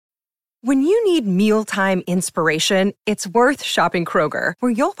When you need mealtime inspiration, it's worth shopping Kroger,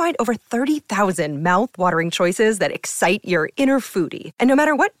 where you'll find over 30,000 mouth-watering choices that excite your inner foodie. And no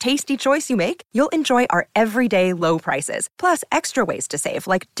matter what tasty choice you make, you'll enjoy our everyday low prices, plus extra ways to save,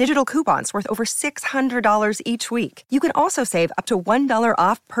 like digital coupons worth over $600 each week. You can also save up to $1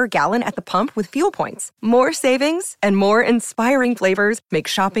 off per gallon at the pump with fuel points. More savings and more inspiring flavors make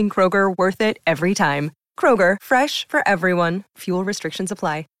shopping Kroger worth it every time. Kroger, fresh for everyone. Fuel restrictions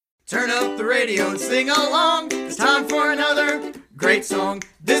apply. Turn up the radio and sing along. It's time for another great song.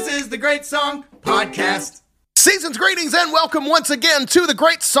 This is the Great Song Podcast. Season's greetings and welcome once again to the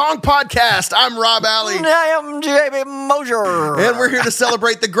Great Song Podcast. I'm Rob Alley. And I am J.B. Mosier. And we're here to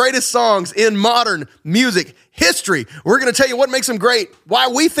celebrate the greatest songs in modern music history. We're going to tell you what makes them great, why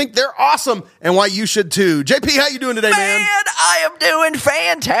we think they're awesome, and why you should too. JP, how you doing today, man? I am doing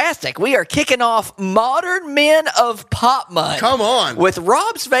fantastic. We are kicking off Modern Men of Pop Month. Come on. With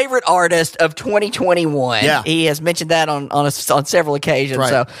Rob's favorite artist of 2021. Yeah. He has mentioned that on several occasions. Right.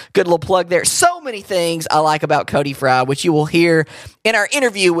 So good little plug there. So many things I like about Cody Fry, which you will hear in our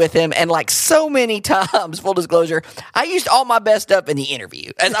interview with him. And like so many times, full disclosure, I used all my best stuff in the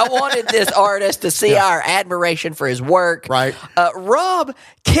interview as I wanted this artist to see our admiration for his work. Right. Rob,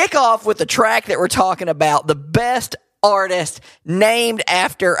 kick off with the track that we're talking about, the best artist named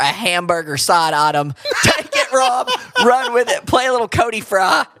after a hamburger side item. Take it, Rob. Run with it. Play a little Cody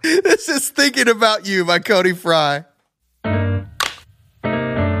Fry. This is Thinking About You by Cody Fry.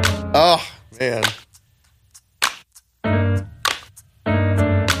 Oh, man.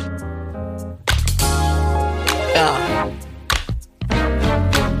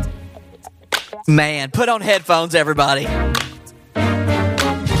 Man, put on headphones, everybody.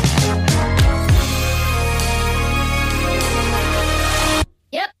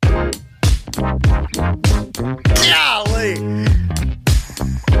 Yep. Golly.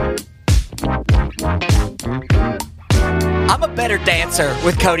 I'm a better dancer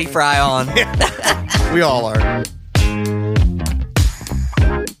with Cody Fry on. We all are.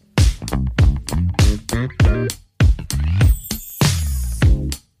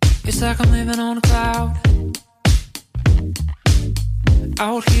 It's like I'm living on a cloud,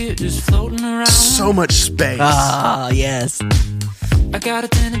 out here just floating around. So much space. Ah, yes. I got a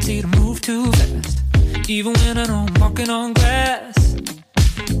tendency to move too fast, even when I know I'm walking on glass.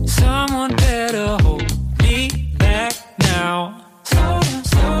 Someone better hold me back now. Slow down,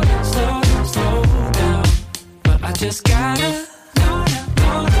 slow down, slow down, slow down. But I just gotta know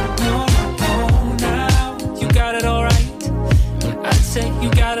now. You got it all right. I'd say you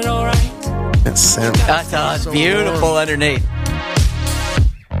got it all right. That sound. That's beautiful underneath.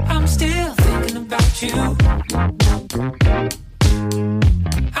 I'm still thinking about you.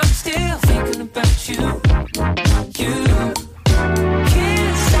 I'm still thinking about you. You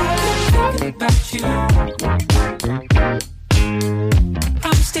can't stop thinking about you.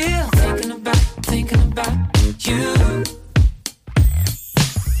 I'm still thinking about you.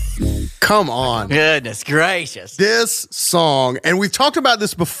 Come on. Goodness gracious. This song, and we've talked about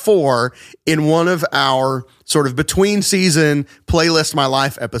this before in one of our sort of between season Playlist My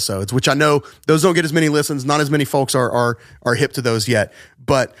Life episodes, which I know those don't get as many listens. Not as many folks are hip to those yet.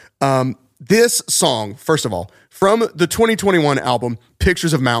 But this song, first of all, from the 2021 album,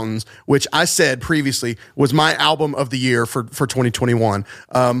 Pictures of Mountains, which I said previously was my album of the year for 2021.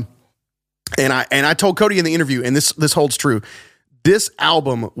 And I told Cody in the interview, and this holds true. This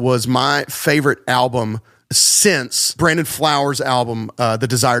album was my favorite album since Brandon Flowers' album, The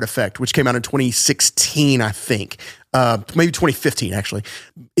Desired Effect, which came out in 2016, I think. Maybe 2015, actually.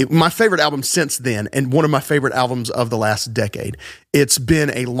 My favorite album since then, and one of my favorite albums of the last decade. It's been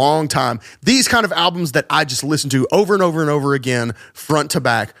a long time. These kind of albums that I just listen to over and over and over again, front to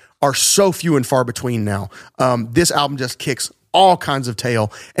back, are so few and far between now. This album just kicks all kinds of tail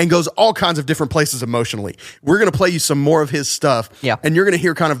and goes all kinds of different places emotionally. We're going to play you some more of his stuff, and you're going to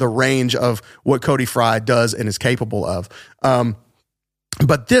hear kind of the range of what Cody Fry does and is capable of.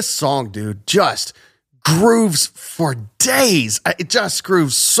 But this song, dude, just grooves for days. It just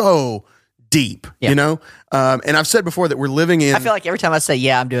grooves so deep, you know? And I've said before that we're living in... I feel like every time I say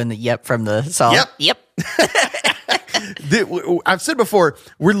yeah, I'm doing the yep from the song. Yep. I've said before,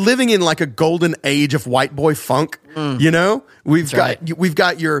 we're living in like a golden age of white boy funk. You know, we've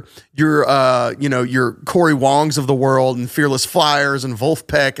got your Corey Wongs of the world and Fearless Flyers and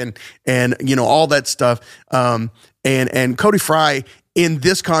Wolfpack and you know all that stuff. And Cody Fry in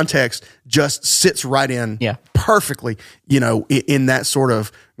this context just sits right in perfectly. You know, in that sort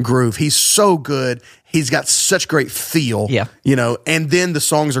of groove. He's so good. He's got such great feel. You know, and then the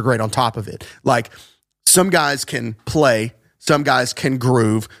songs are great on top of it. Like some guys can play some guys can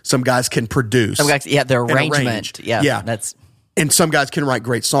groove, some guys can produce. Some guys, the and arrangement. arrange. Yeah. That's, and some guys can write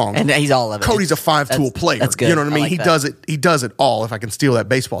great songs. and he's all of it. Cody's a five-tool player. That's good. You know what I mean? like He that. does it. He does it all, if I can steal that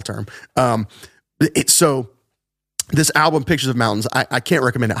baseball term. So this album, Pictures of Mountains, I can't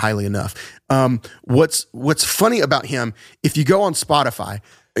recommend it highly enough. What's funny about him, if you go on Spotify,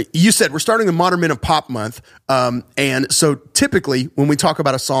 you said we're starting the Modern Men of Pop month. And so typically when we talk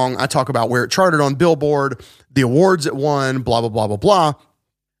about a song, I talk about where it charted on Billboard, the awards it won, blah, blah, blah, blah, blah.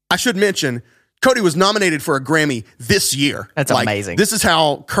 I should mention Cody was nominated for a Grammy this year. That's amazing. This is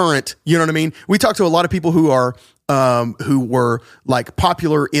how current, you know what I mean? We talked to a lot of people who were like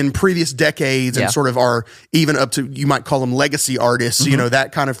popular in previous decades and sort of are even up to, you might call them legacy artists, you know,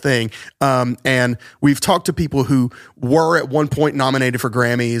 that kind of thing. And we've talked to people who were at one point nominated for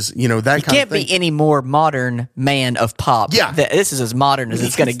Grammys, you know, that kind of thing. Can't be any more modern man of pop. Yeah. This is as modern as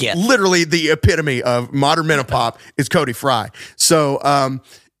it's going to get. Literally the epitome of modern men of pop is Cody Fry. So,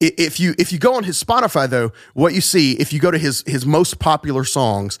 if you go on his Spotify though, what you see, if you go to his most popular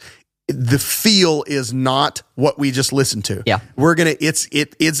songs, the feel is not what we just listened to. Yeah.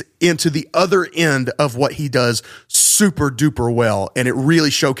 It's into the other end of what he does super duper well. And it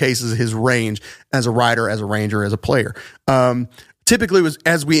really showcases his range as a writer, as a arranger, as a player. Typically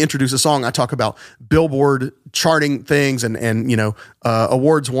as we introduce a song, I talk about Billboard charting things and you know,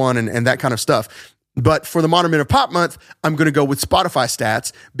 awards won and that kind of stuff. But for the Modern Men of Pop month, I'm going to go with Spotify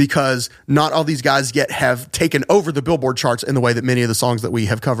stats because not all these guys yet have taken over the Billboard charts in the way that many of the songs that we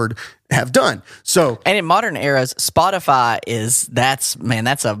have covered have done. So, and in modern eras, Spotify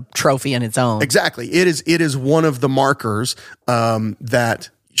that's a trophy in its own. Exactly. It is one of the markers that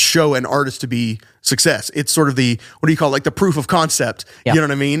show an artist to be success. It's sort of the, what do you call it? Like the proof of concept. Yeah. You know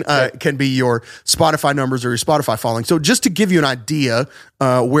what I mean? Can be your Spotify numbers or your Spotify following. So just to give you an idea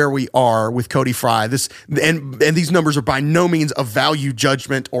where we are with Cody Fry, and these numbers are by no means a value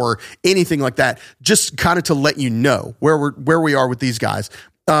judgment or anything like that. Just kind of to let you know where we are with these guys.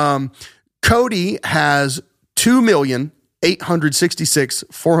 Cody has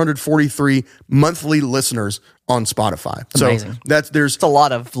 2,866,443 monthly listeners on Spotify. Amazing. So there's a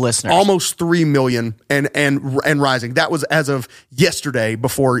lot of listeners. Almost 3 million and rising. That was as of yesterday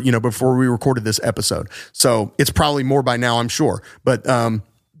before we recorded this episode. So it's probably more by now, I'm sure. But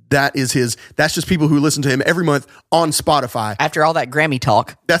that's just people who listen to him every month on Spotify. After all that Grammy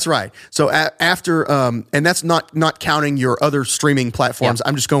talk. That's right. So after, and that's not counting your other streaming platforms. Yep.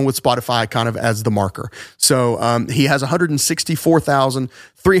 I'm just going with Spotify kind of as the marker. So he has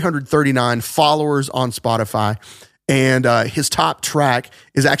 164,339 followers on Spotify. And his top track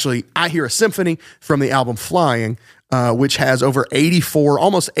is actually I Hear a Symphony from the album Flying, which has over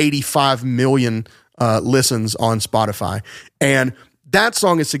almost 85 million listens on Spotify. And that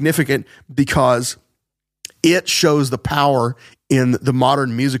song is significant because it shows the power in the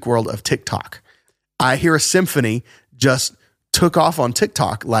modern music world of TikTok. I Hear a Symphony just took off on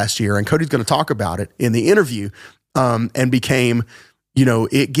TikTok last year, and Cody's going to talk about it in the interview, and became,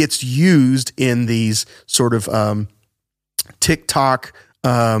 it gets used in these sort of TikTok,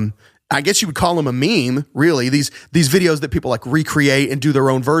 I guess you would call them a meme, really. These videos that people like recreate and do their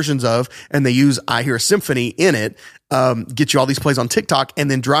own versions of, and they use I Hear a Symphony in it, get you all these plays on TikTok,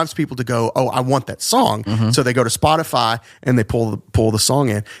 and then drives people to go, oh, I want that song. Mm-hmm. So they go to Spotify and they pull the song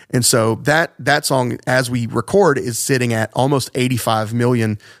in. And so that song, as we record, is sitting at almost 85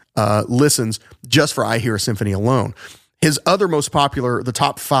 million listens just for I Hear a Symphony alone. His other most popular, the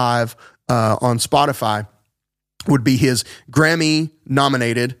top 5 on Spotify, would be his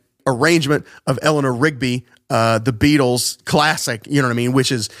Grammy-nominated arrangement of Eleanor Rigby, the Beatles classic, you know what I mean,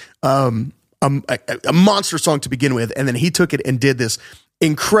 which is a monster song to begin with. And then he took it and did this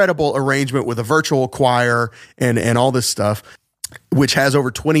incredible arrangement with a virtual choir and all this stuff, which has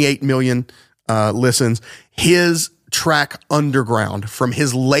over 28 million listens. His track Underground from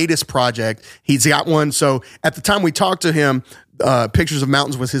his latest project, he's got one. So at the time we talked to him, Pictures of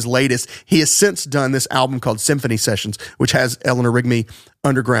Mountains was his latest. He has since done this album called Symphony Sessions, which has Eleanor Rigby,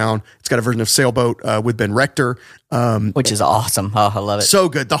 Underground. It's got a version of Sailboat with Ben Rector. Which is awesome. Oh, I love it. So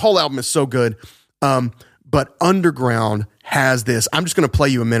good. The whole album is so good. But Underground has this. I'm just going to play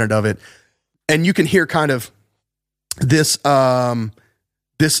you a minute of it. And you can hear kind of this other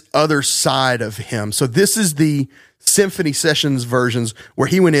side of him. So this is the Symphony Sessions versions where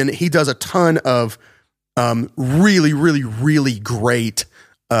he went in. He does a ton of really, really, really great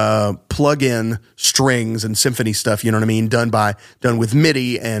plug-in strings and symphony stuff, you know what I mean? Done with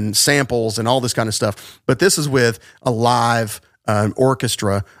MIDI and samples and all this kind of stuff. But this is with a live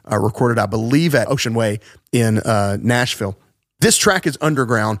orchestra recorded, I believe, at Ocean Way in Nashville. This track is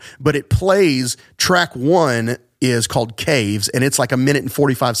Underground, but it plays track 1 is called Caves, and it's like 1 minute and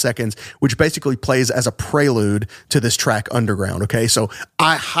 45 seconds, which basically plays as a prelude to this track Underground, okay? So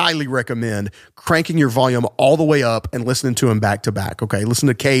I highly recommend cranking your volume all the way up and listening to them back to back, okay? Listen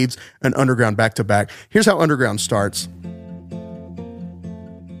to Caves and Underground back to back. Here's how Underground starts.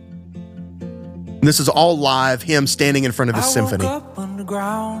 This is all live, him standing in front of his symphony. Up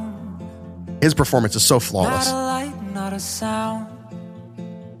underground, His performance is so flawless. not a light, not a sound.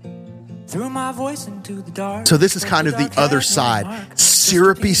 Threw my voice into the dark. So this is kind of the other side.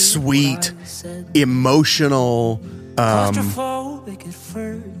 Syrupy, sweet, emotional. Claustrophobic at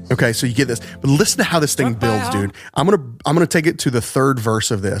first. Okay, so you get this. But listen to how this thing builds, dude. I'm gonna take it to the third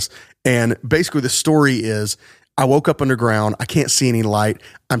verse of this. And basically the story is I woke up underground. I can't see any light.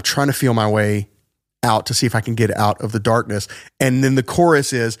 I'm trying to feel my way out to see if I can get out of the darkness. And then the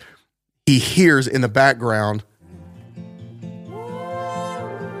chorus is he hears in the background.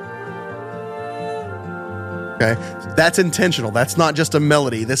 Okay, that's intentional. That's not just a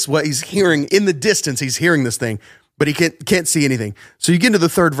melody. That's what he's hearing in the distance. He's hearing this thing, but he can't see anything. So you get into the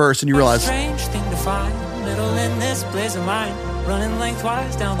third verse and you realize Strange thing to find, little in this place of mine, running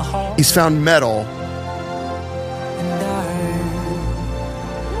lengthwise down the hall. he's found metal.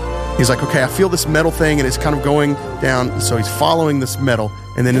 He's like, okay, I feel this metal thing and it's kind of going down. So he's following this metal,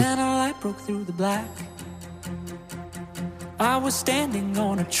 and then Then a light broke through the black. I was standing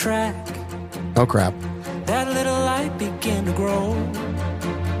on a track. oh crap. That little light began to grow.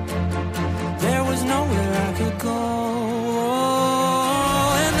 There was nowhere I could go.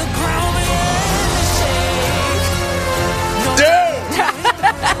 And the ground began to shake. No,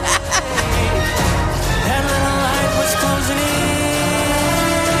 that little light was closing in.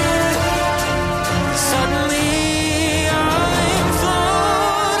 Suddenly I'm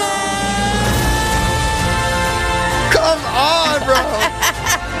floating. Come on, bro.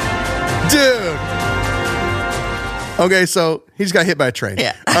 Dude. Okay, so he just got hit by a train.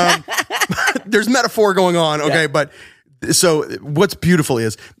 Yeah. There's metaphor going on, okay, but so what's beautiful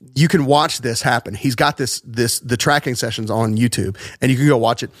is you can watch this happen. He's got the tracking sessions on YouTube, and you can go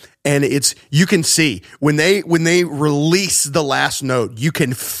watch it. And you can see when they release the last note, you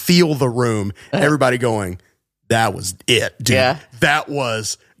can feel the room, everybody going, that was it, dude. Yeah. That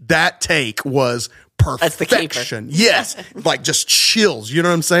take was That's the keeper. perfection. Yes. Like just chills, you know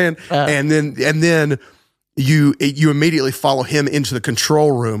what I'm saying? And then you immediately follow him into the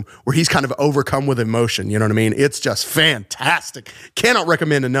control room where he's kind of overcome with emotion. You know what I mean? It's just fantastic. Cannot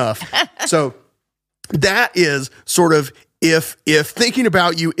recommend enough. So that is sort of, if Thinking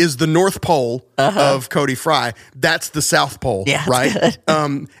About You is the North Pole of Cody Fry, that's the South Pole, Yeah, right? that's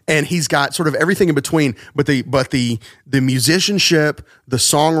And he's got sort of everything in between, but the musicianship, the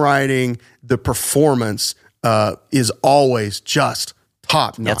songwriting, the performance is always just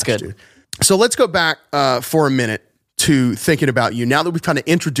top notch. That's good. Dude. So let's go back for a minute to Thinking About You. Now that we've kind of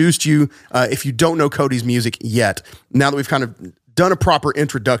introduced you, if you don't know Cody's music yet, now that we've kind of done a proper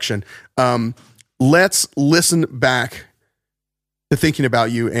introduction, let's listen back to Thinking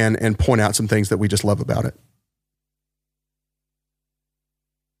About You and point out some things that we just love about it.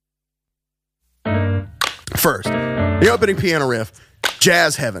 First, the opening piano riff,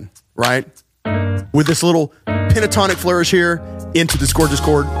 jazz heaven, right? With this little pentatonic flourish here into this gorgeous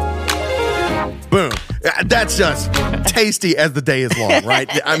chord. Boom. That's just tasty as the day is long, right?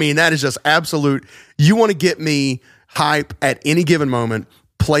 I mean, that is just absolute. You want to get me hype at any given moment,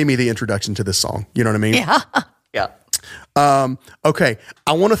 play me the introduction to this song. You know what I mean? Yeah. Yeah. Okay.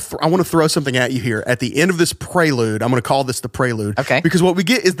 I want to throw something at you here at the end of this prelude. I'm going to call this the prelude. Okay. Because what we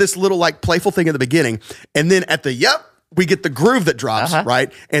get is this little like playful thing at the beginning. And then at the, we get the groove that drops, right?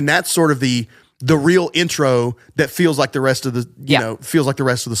 And that's sort of the real intro that feels like the rest of the, feels like the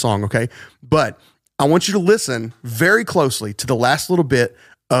rest of the song. Okay. But I want you to listen very closely to the last little bit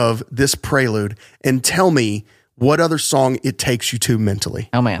of this prelude and tell me what other song it takes you to mentally.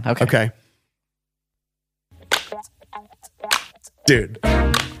 Oh man. Okay. Okay. Dude.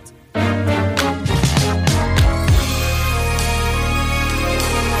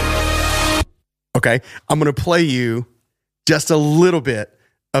 Okay. I'm going to play you just a little bit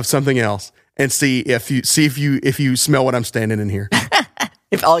of something else and see if you smell what I'm standing in here.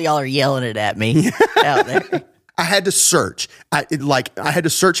 If all y'all are yelling it at me out there. I had to search. I had to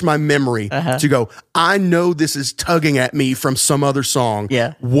search my memory to go, I know this is tugging at me from some other song.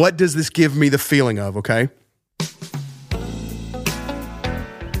 Yeah. What does this give me the feeling of, okay?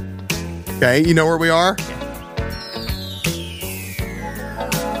 Okay, you know where we are?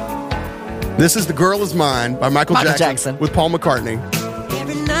 This is The Girl Is Mine by Michael Jackson with Paul McCartney.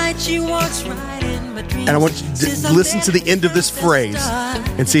 Every night she walks right in my dreams. And I want you to listen to the end of this phrase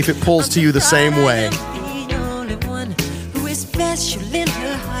and see if it pulls to you the same way. special in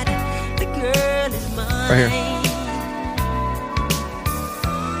her heart. The girl is mine. Right here.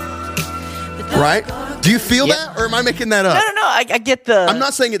 Right? Do you feel that, or am I making that up? No. I get the. I'm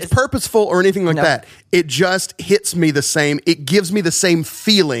not saying it's purposeful or anything like that. It just hits me the same. It gives me the same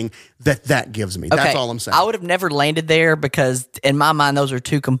feeling that gives me. That's all I'm saying. I would have never landed there because in my mind, those are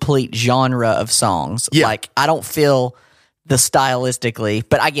two complete genre of songs. Yeah. Like I don't feel the stylistically,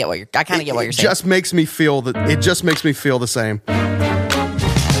 but I kind of get what you're saying. It just makes me feel the same.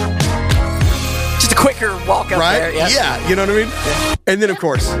 Just a quicker walk up Right? there. Yeah, you know what I mean? Yeah. And then, of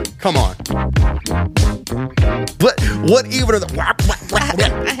course, come on. But what even are the...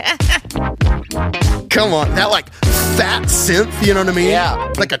 Come on, that like fat synth, you know what I mean?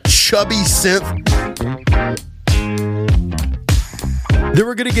 Yeah. Like a chubby synth. Then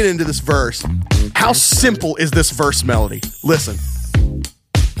we're going to get into this verse. How simple is this verse melody? Listen.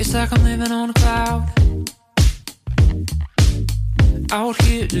 It's like I'm living on a cloud, out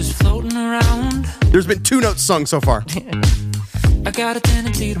here just floating around. There's been 2 notes sung so far. I got a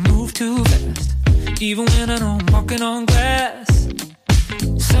tendency to move too fast, even when I know I'm walking on glass.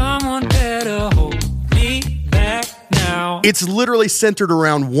 Someone better hold me back now. It's literally centered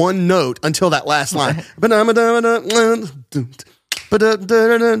around one note until that last line.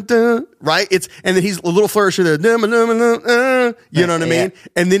 Right? It's and then he's a little flourish of the you know what I mean?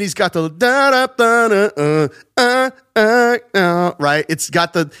 And then he's got the right? It's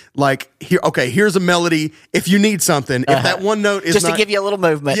got the like here. Okay, here's a melody. If you need something, if that one note is just not, to give you a little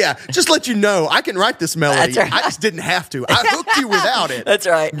movement. yeah, just let you know I can write this melody. That's right. I just didn't have to. I hooked you without it. That's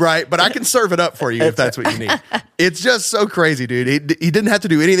right. Right, but I can serve it up for you if that's what you need. It's just so crazy, dude. He didn't have to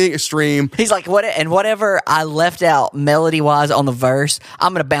do anything extreme. He's like, whatever I left out melody wise on the verse,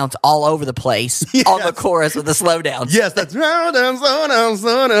 I'm gonna bounce all over the place on the chorus with the slowdowns. Yes, that's slow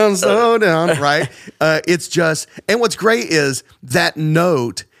down, right? It's just, and what's great is that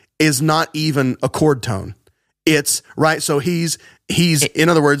note is not even a chord tone. It's right. So he's in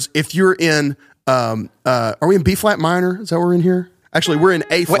other words, if you're in, are we in B flat minor? Is that what we're in here? Actually, we're in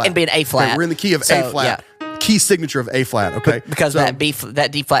A flat. We're in A flat. Okay, we're in the key of A flat. Yeah. Key signature of A flat. Okay, because that D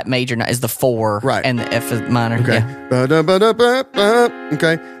flat major is the 4, right, and the F is minor. Okay, yeah.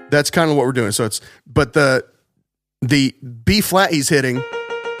 Okay, that's kind of what we're doing. So it's but the B flat he's hitting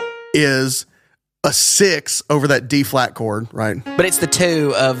is a 6 over that D flat chord, right? But it's the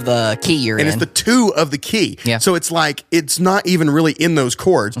 2 of the key you're in. And it's the 2 of the key. Yeah. So it's like, it's not even really in those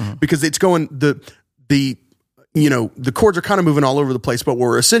chords because it's going, the chords are kind of moving all over the place, but what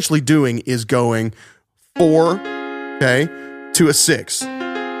we're essentially doing is going 4, okay, to a 6.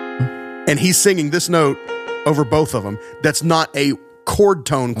 And he's singing this note over both of them. That's not a chord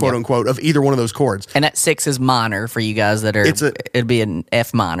tone, quote unquote, of either one of those chords. And that 6 is minor for you guys that are, it'd be an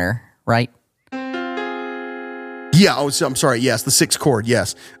F minor, right? Yeah, I'm sorry. Yes, the 6th chord.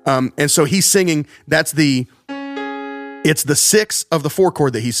 Yes, and so he's singing. It's the 6 of the 4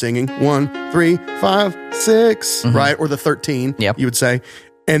 chord that he's singing. 1, 3, 5, 6, right, or the 13. Yep. You would say,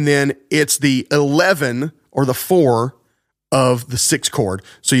 and then it's the 11 or the 4 of the 6th chord.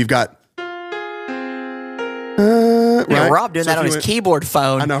 So you've got. Yeah, right? Rob doing that on his keyboard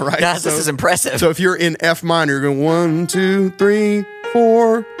phone. I know, right? Guys, this is impressive. So if you're in F minor, you're going 1, 2, 3,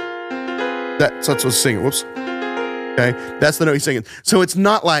 4. That's what's singing. Whoops. Okay, that's the note he's singing. So it's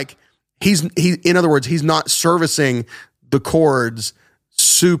not like in other words, he's not servicing the chords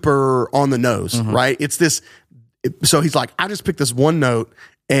super on the nose, right? It's this. So he's like, I just picked this one note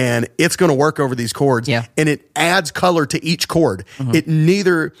and it's going to work over these chords. Yeah. And it adds color to each chord.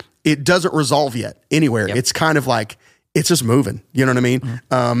 It doesn't resolve yet anywhere. Yep. It's kind of like, it's just moving. You know what I mean?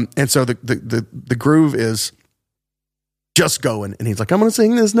 And so the groove is just going. And he's like, I'm going to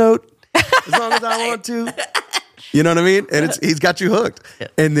sing this note as long as I want to. You know what I mean? And he's got you hooked. Yeah.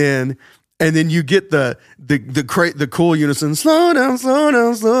 And then you get the cool unison, slow down, slow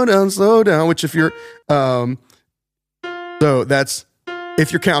down, slow down, slow down, which if you're so that's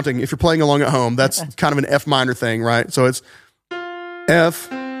if you're counting, if you're playing along at home, that's kind of an F minor thing, right? So it's F,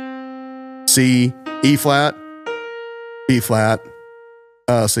 C, E flat, B flat,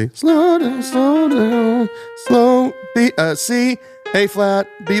 C, slow down, slow, B, C, A flat,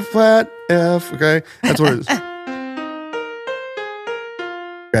 B flat, F. Okay, that's what it is.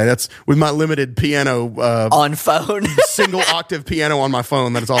 Okay, that's with my limited piano on phone, single octave piano on my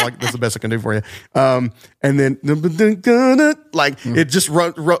phone. That's the best I can do for you. And then like it just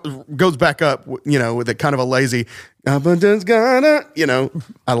goes back up, with a kind of a lazy, I love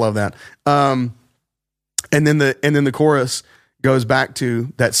that. And then the chorus goes back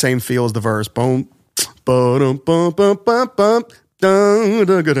to that same feel as the verse. Boom, boom, boom, boom, boom, boom, boom,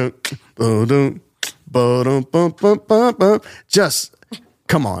 boom, Just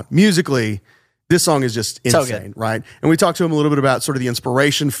come on, musically. This song is just So insane, good. right? And we talked to him a little bit about sort of the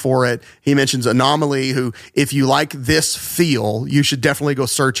inspiration for it. He mentions Anomaly, who, if you like this feel, you should definitely go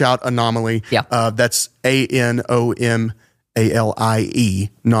search out Anomaly. Yeah. That's ANOMALIE,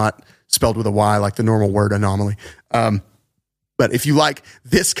 not spelled with a Y like the normal word anomaly. But if you like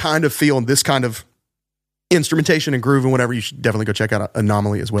this kind of feel and this kind of instrumentation and groove and whatever, you should definitely go check out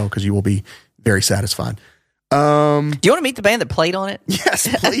Anomaly as well, because you will be very satisfied. Do you want to meet the band that played on it? Yes,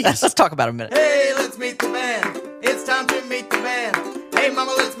 please. Let's talk about it a minute. Hey, let's meet the band. It's time to meet the band. Hey,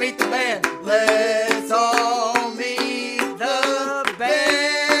 mama, let's meet the band. Let's all meet the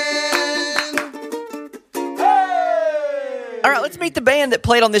band. Hey! All right, let's meet the band that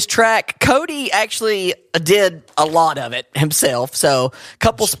played on this track. Cody actually did a lot of it himself. So a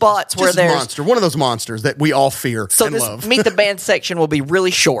couple spots where Just a there's monster, one of those monsters that we all fear So and this love. meet the band section will be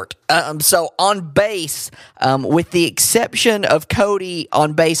really short. So on bass, with the exception of Cody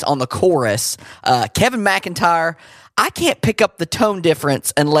on bass on the chorus, Kevin McIntyre, I can't pick up the tone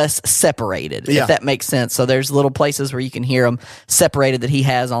difference unless separated, Yeah. if that makes sense. So there's little places where you can hear them separated that he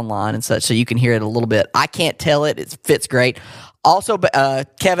has online and such, so you can hear it a little bit. I can't tell it. It fits great. Also,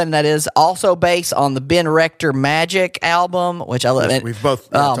 Kevin, that is also based on the Ben Rector Magic album, which I love. Yes, we've both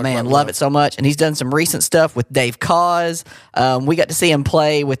oh talked man, about love that. it so much. And he's done some recent stuff with Dave Cause. We got to see him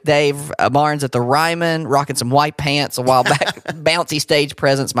play with Dave Barnes at the Ryman, rocking some white pants a while back. Bouncy stage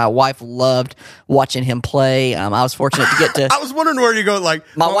presence. My wife loved watching him play. I was fortunate to get to. I was wondering where you go. Like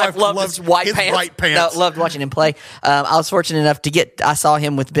My wife loved his white his pants. white pants. No, loved watching him play. I was fortunate enough to get. I saw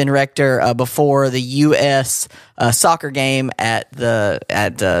him with Ben Rector before the U.S. Soccer game at the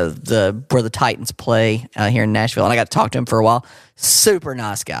where the Titans play here in Nashville, and I got to talk to him for a while. Super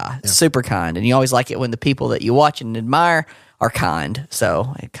nice guy, super kind, and you always like it when the people that you watch and admire are kind.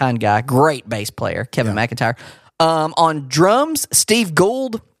 So, a kind guy, great bass player, Kevin McIntyre. On drums, Steve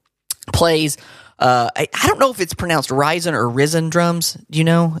Gould plays. I don't know if it's pronounced Risen or Risen drums. Do you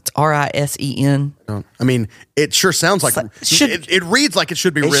know? It's Risen. I mean, it sure sounds like it reads like it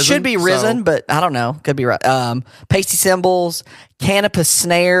should be It risen. should be Risen, so- but I don't know. Could be right. Pasty cymbals, canopus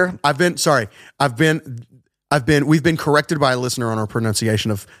snare. We've been corrected by a listener on our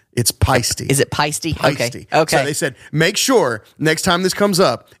pronunciation of it's Peisty. Is it Peisty? Peisty. Okay. So they said, make sure next time this comes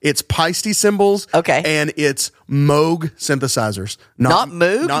up, it's Peisty cymbals. Okay. And it's Moog synthesizers. Not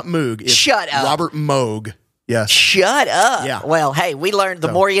Moog? Not Moog. It's Shut up. Robert Moog. Yes. Shut up. Yeah. Well, hey, we learned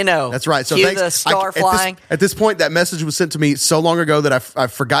the more you know. That's right. So Cue thanks. the star flying. At this point, that message was sent to me so long ago that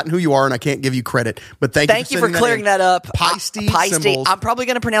I've forgotten who you are and I can't give you credit. But thank you for sending clearing that up. Peisty Peisty. cymbals. I'm probably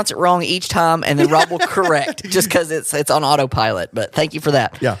going to pronounce it wrong each time, and then Rob will correct just because it's on autopilot. But thank you for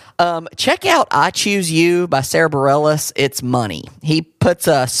that. Yeah. Check out "I Choose You" by Sarah Bareilles. It's money. He puts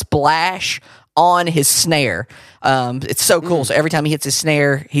a splash on his snare. It's so cool. So every time he hits his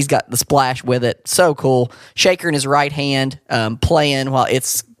snare, he's got the splash with it. So cool. Shaker in his right hand, playing while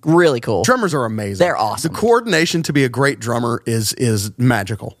it's really cool. Drummers are amazing. They're awesome. The coordination to be a great drummer is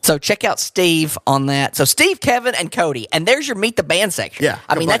magical. So check out Steve on that. So Steve, Kevin, and Cody. And there's your Meet the Band section. Yeah,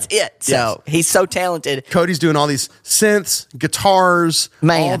 I go mean, play. that's it. So he's so talented. Cody's doing all these synths, guitars,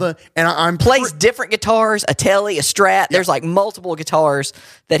 Man. and I'm Plays different guitars, a Tele, a Strat. There's like multiple guitars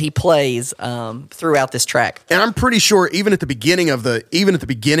that he plays throughout this track. and I'm pretty sure even at the beginning of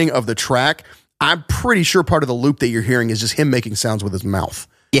the track, I'm pretty sure part of the loop that you're hearing is just him making sounds with his mouth.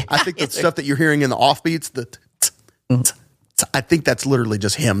 Yeah. I think the stuff that you're hearing in the offbeats, I think that's literally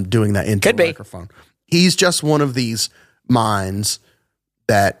just him doing that into Could the be. microphone. He's just one of these minds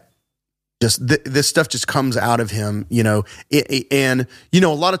that just this stuff just comes out of him, you know. And you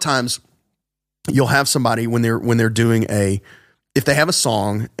know, a lot of times you'll have somebody when they're doing if they have a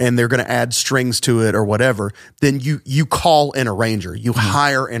song and they're going to add strings to it or whatever, then you call an arranger, you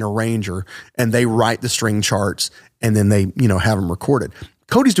hire an arranger, and they write the string charts, and then they have them recorded.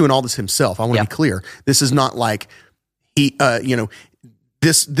 Cody's doing all this himself. I want to be clear. This is not like he,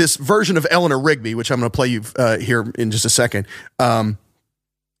 this version of Eleanor Rigby, which I'm going to play you here in just a second.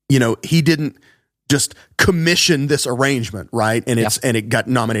 He didn't just commission this arrangement, right? And it got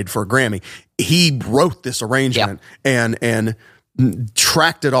nominated for a Grammy. He wrote this arrangement and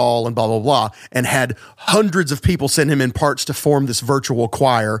tracked it all and blah, blah, blah, and had hundreds of people send him in parts to form this virtual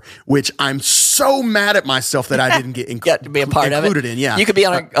choir, which I'm so mad at myself that I didn't get Got to be a part of it. included in. Yeah. You could be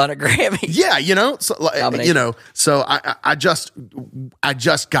on a Grammy. Yeah, so Nomination. so I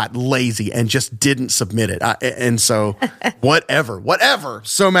just got lazy and just didn't submit it. And so whatever.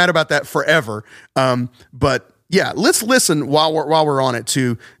 So mad about that forever. But yeah, let's listen while we're on it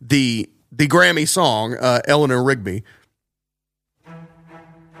to the Grammy song, Eleanor Rigby.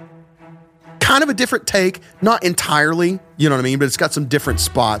 kind of a different take, not entirely, you know what I mean, but it's got some different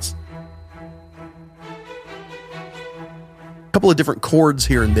spots. A couple of different chords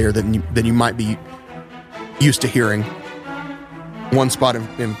here and there than you might be used to hearing. One spot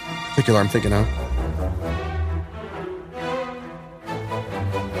in particular I'm thinking of.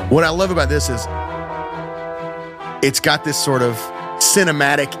 What I love about this is it's got this sort of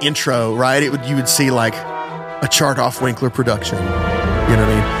cinematic intro, right? You would see like a Chartoff Winkler production, you know what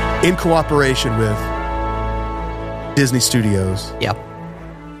I mean? In cooperation with Disney Studios. Yeah.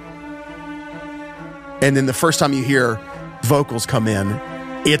 And then the first time you hear vocals come in,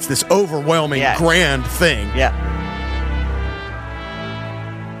 it's this overwhelming, grand thing. Yeah.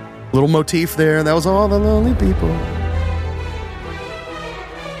 Little motif there. That was all the lonely people.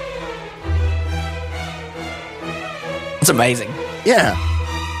 It's amazing. Yeah.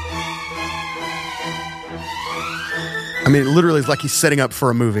 I mean, it literally is like he's setting up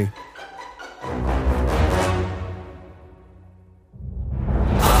for a movie.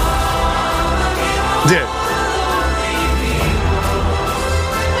 Dude.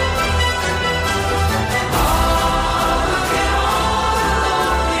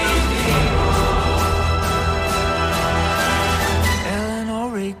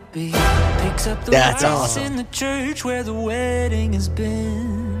 That's awesome. In the church where the wedding has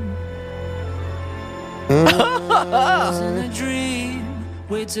been. In a dream,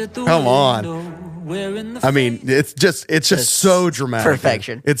 waits at the Come on. window, I mean, it's just so dramatic.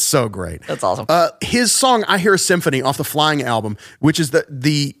 Perfection. It's so great. That's awesome. His song "I Hear a Symphony" off the Flying album, which is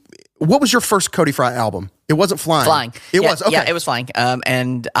the what was your first Cody Fry album? It wasn't Flying. Flying. It was. Okay. Yeah, it was Flying.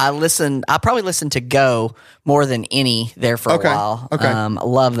 And I probably listened to Go more than any there for a while. Okay.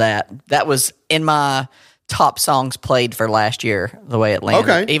 Love that. That was in my top songs played for last year, the way it landed.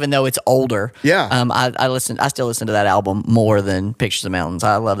 Okay. Even though it's older. Yeah. I still listen to that album more than Pictures of Mountains.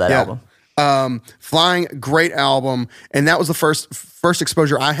 I love that album. Flying, great album, and that was the first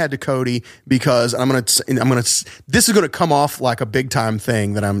exposure I had to Cody because this is gonna come off like a big time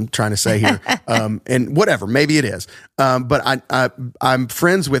thing that I'm trying to say here, and whatever, maybe it is, but I'm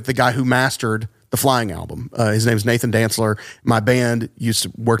friends with the guy who mastered the Flying album. His name's Nathan Dantzler. My band used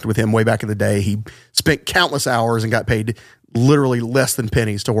to work with him way back in the day. He spent countless hours and got paid literally less than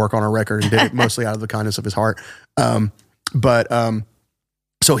pennies to work on a record and did it mostly out of the kindness of his heart.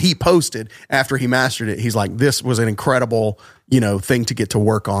 So he posted after he mastered it. He's like, this was an incredible, thing to get to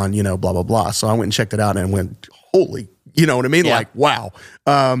work on, blah, blah, blah. So I went and checked it out and went, holy, you know what I mean? Yeah. Like, wow.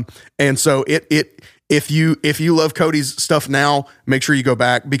 And so if you love Cody's stuff now, make sure you go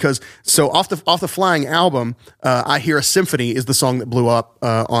back because off the Flying album, I Hear a Symphony is the song that blew up,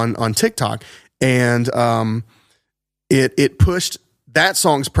 on TikTok. And, it pushed that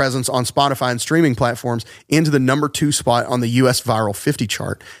song's presence on Spotify and streaming platforms into the number 2 spot on the US Viral 50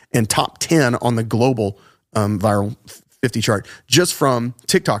 chart and top 10 on the global Viral 50 chart just from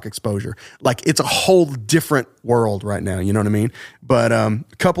TikTok exposure. Like it's a whole different world right now. You know what I mean? But a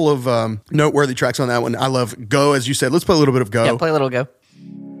couple of noteworthy tracks on that one. I love Go, as you said. Let's play a little bit of Go. Yeah, play a little Go.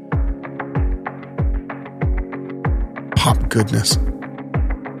 Pop goodness.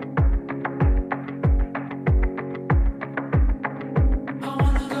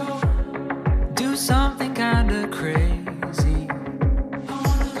 Something kinda crazy.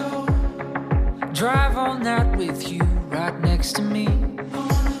 Drive all night with you right next to me.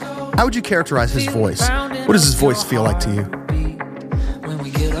 How would you characterize his voice? What does his voice feel like to you? When we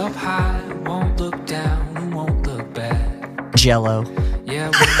get up high, won't look down, we won't look back. Jello. Yeah,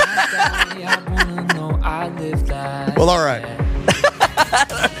 when I die, I wanna know I lived like Well, all right. I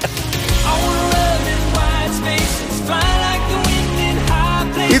wanna run in wide spaces, fly like the wind in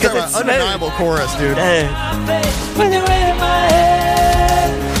high places. He's got an undeniable chorus, dude. When you're in my head.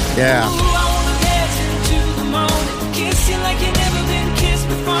 Yeah. Ooh, I wanna dance into the morning, kiss you like you never been kissed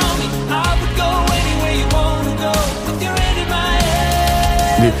before me. I would go anywhere you wanna go if you're in my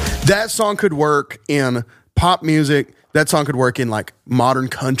head. That song could work in pop music. That song could work in like modern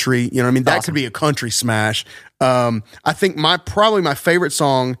country. You know what I mean? That could be a country smash. I think probably my favorite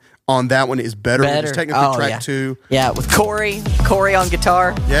song on that one is Better. Which is technically track 2. Yeah, with Corey on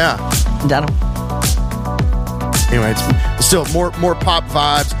guitar. Yeah. Done. Anyway, it's still more pop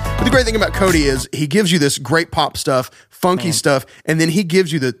vibes. But the great thing about Cody is he gives you this great pop stuff, funky stuff, and then he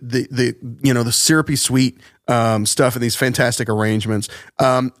gives you the syrupy sweet stuff in these fantastic arrangements.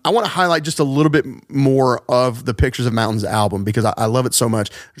 I want to highlight just a little bit more of the Pictures of Mountains album because I love it so much.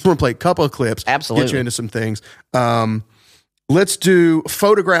 I just want to play a couple of clips. Absolutely. Get you into some things. Let's do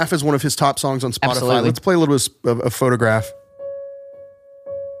Photograph as one of his top songs on Spotify. Absolutely. Let's play a little bit of Photograph.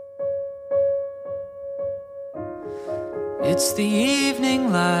 It's the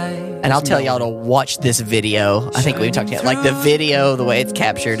evening light. And I'll tell y'all to watch this video. I think we've talked about like the video, the way it's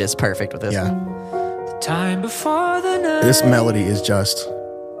captured is perfect with this. Yeah. The time before the night. This melody is just...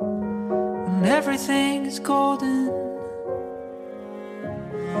 When everything is golden.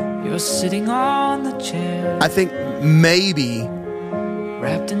 You're sitting on the chair. I think maybe...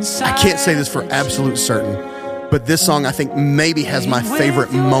 Wrapped inside. I can't say this for absolute certain, but this song I think maybe has my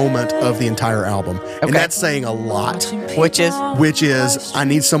favorite moment of the entire album. And that's saying a lot. Which is? I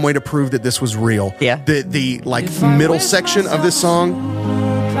need some way to prove that this was real. Yeah. The like middle section of this song,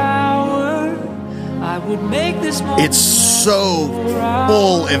 I would make this moment it's so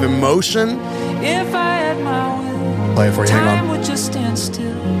full of emotion. if I had my will. Play it for you, hang Time on. would just stand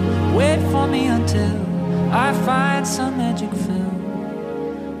still. Wait for me until I find some magic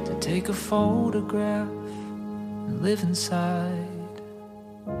film to take a photograph and live inside.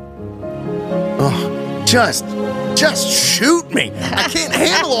 Oh, just shoot me. I can't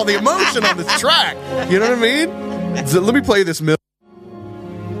handle all the emotion on this track. You know what I mean? So let me play this middle.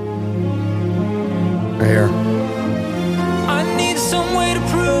 Right here. I need some way to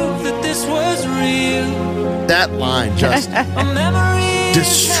prove that this was real. That line just A memory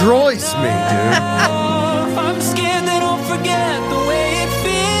destroys me, dude. I'm scared that I'll forget the way it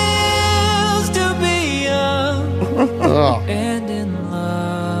feels to be young Oh, and in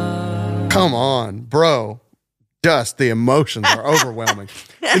love. come on, bro. Just the emotions are overwhelming.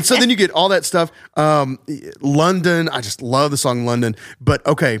 And so then you get all that stuff. London, I just love the song London. But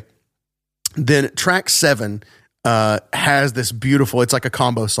okay, then track 7 has this beautiful, it's like a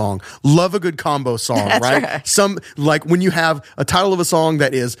combo song. Love a good combo song, right? Some, like when you have a title of a song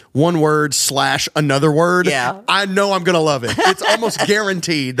that is one word / another word, I know I'm going to love it. It's almost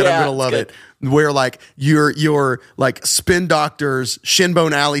guaranteed that I'm going to love it. Where like your like Spin Doctors,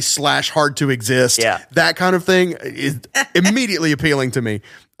 Shinbone Alley / Hard to Exist, that kind of thing is immediately appealing to me.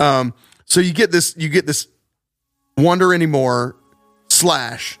 So you get this Wonder Anymore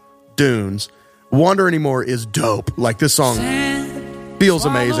 / Dunes. Wonder Anymore is dope. Like this song feels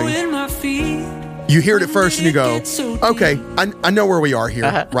amazing. You hear it at first and you go, okay, I know where we are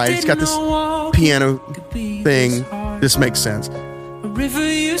here, right? It's got this piano thing. This makes sense.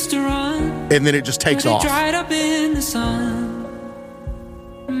 And then it just takes off. Dried up in the sun.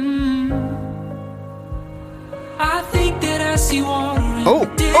 I think that I see water. Oh,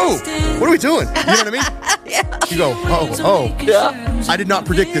 what are we doing? You know what I mean? You go, I did not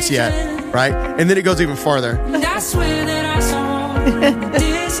predict this yet, right? And then it goes even farther.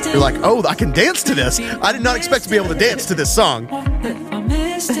 You're like, oh, I can dance to this. I did not expect to be able to dance to this song.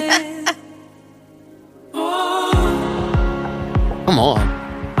 Come on.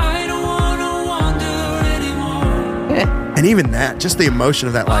 And even that, just the emotion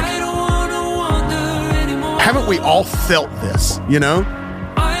of that, like, haven't we all felt this, you know?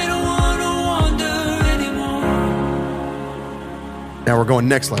 Now we're going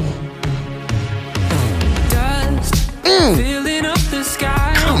next level.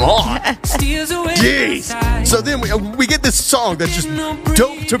 Come on. Jeez. So then we get this song that's just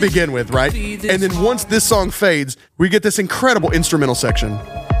dope to begin with, right? And then once this song fades, we get this incredible instrumental section.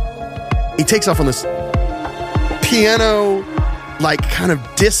 He takes off on this piano, like kind of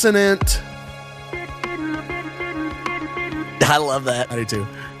dissonant. I love that. I do too.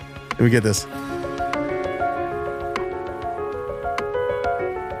 And we get this.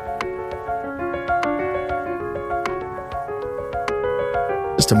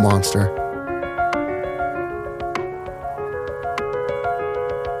 Just a monster.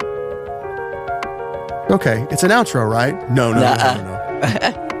 Okay, it's an outro, right? No.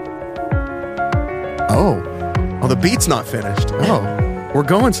 Oh, the beat's not finished. Oh, we're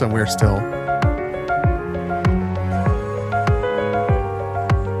going somewhere still.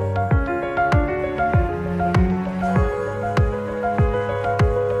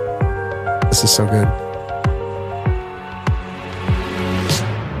 This is so good.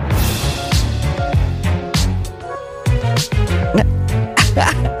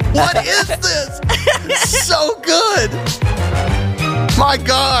 What is this? It's so good. My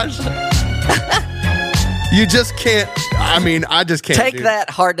gosh. You just can't. I mean, I just can't. Take that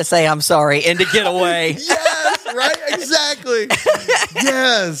hard to say I'm sorry and to get away. Yes, right? Exactly.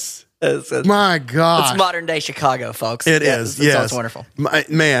 Yes. My God. It's modern day Chicago, folks. It is. Yes. It's wonderful.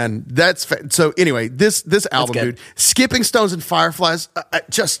 Man, so anyway, this album, dude, Skipping Stones and Fireflies,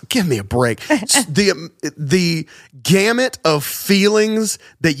 just give me a break. The gamut of feelings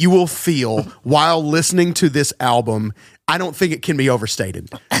that you will feel while listening to this album, I don't think it can be overstated.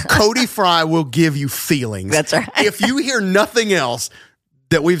 Cody Fry will give you feelings. That's right. If you hear nothing else,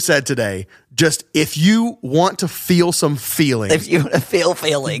 that we've said today, just if you want to feel some feelings, If you want to feel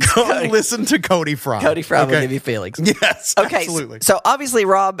feelings, go listen to Cody Fry. Cody Fry will give you feelings. Yes, Okay, absolutely. so obviously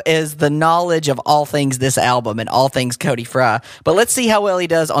Rob is the knowledge of all things this album and all things Cody Fry. But let's see how well he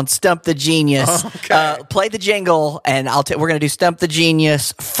does on Stump the Genius. Okay. Play the jingle, and we're going to do Stump the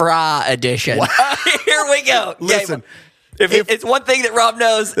Genius Fry edition. Here we go. Listen. If it's one thing that Rob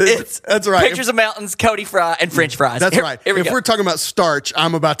knows, That's right. Pictures of mountains, Cody Fry, and French fries. That's Here- right. Here we If go. we're talking about starch,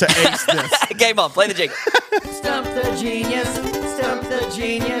 I'm about to ace this. Game on. Play the jingle. Stump the genius, stump the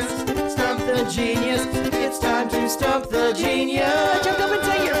genius, stump the genius. It's time to stump the genius. Jump up and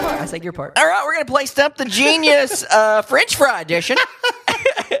say your part. I say your part. All right, we're going to play Stump the Genius French Fry edition.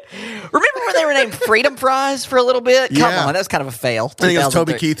 Remember when they were named Freedom Fries for a little bit? Come Yeah. on, that was kind of a fail. I think it was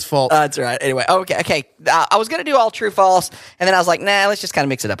Toby 2003. Keith's fault. That's right. Anyway, okay. I was going to do all true, false, and then I was like, nah, let's just kind of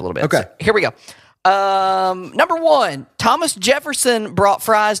mix it up a little bit. Okay. So, here we go. Number one, Thomas Jefferson brought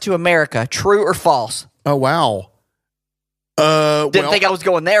fries to America. True or false? Oh, wow. Didn't think I was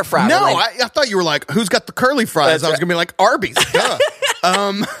going there, fry. No, related. I thought you were like, who's got the curly fries? That's I was right. going to be like, Arby's. Duh.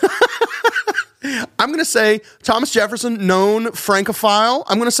 I'm going to say Thomas Jefferson, known Francophile.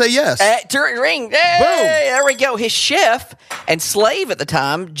 I'm going to say yes. Ring. Hey, there we go. His chef and slave at the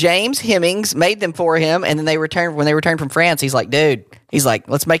time, James Hemmings, made them for him. And then when they returned from France, he's like,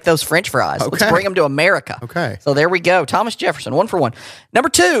 let's make those French fries. Let's Okay. bring them to America. Okay. So there we go. Thomas Jefferson, 1 for 1. Number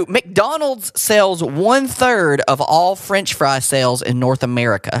 2, McDonald's sells 1/3 of all French fry sales in North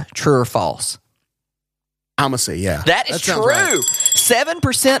America. True or false? I'm going to say yeah. That is sounds true. right.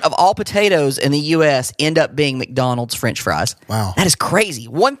 7% of all potatoes in the U.S. end up being McDonald's French fries. Wow. That is crazy.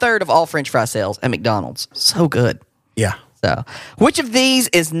 1/3 of all French fry sales at McDonald's. So good. Yeah. So, which of these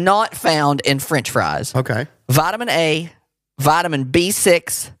is not found in French fries? Okay. Vitamin A, vitamin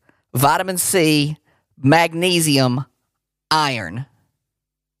B6, vitamin C, magnesium, iron.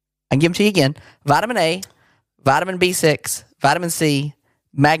 I can give them to you again. Vitamin A, vitamin B6, vitamin C,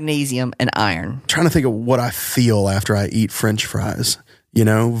 magnesium, and iron. Trying to think of what I feel after I eat French fries,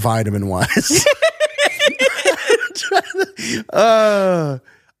 vitamin wise.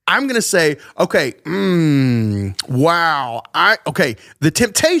 I'm going to say, okay, wow. The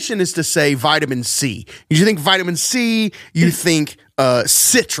temptation is to say vitamin C. You think vitamin C, you think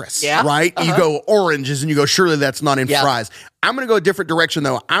citrus, Yeah. right? You go oranges and you go, surely that's not in Yeah. fries. I'm going to go a different direction,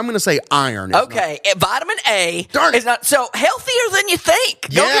 though. I'm going to say iron. Okay, vitamin A Darn it. is not so healthier than you think.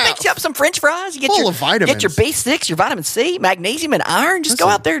 Go Yeah. mix up some French fries. You get Full your of vitamins. Get your B6, your vitamin C, magnesium, and iron. Just go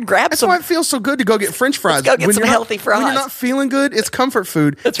Listen, out there and grab That's some. why it feels so good to go get French fries. go get When some you're not- healthy fries. When you're not feeling good, it's comfort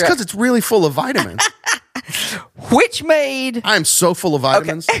food. That's It's because right. it's really full of vitamins. Which made I am so full of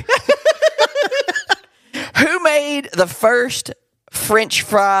vitamins. who made the first French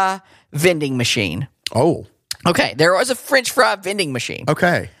fry vending machine? Oh, Okay, there was a French fry vending machine.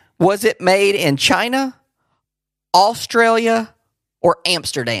 okay. Was it made in China, Australia, or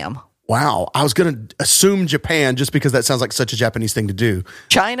Amsterdam? Wow. I was going to assume Japan just because that sounds like such a Japanese thing to do.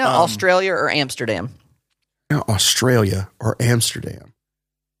 China, Australia, or Amsterdam? Now, Australia or Amsterdam.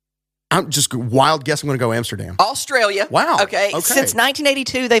 I'm just wild guess. I'm going to go Amsterdam. Australia. Wow. Okay. Okay. Since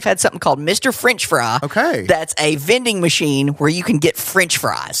 1982, they've had something called Mr. French Fry. Okay. That's a vending machine where you can get French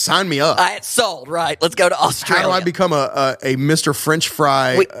fries. Sign me up. It's sold, right? Let's go to Australia. How do I become a Mr. French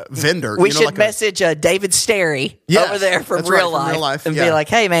Fry vendor? We You know, should like a- message David Sterry Yes, over there from that's right, real, from life Real Life, and yeah. be like,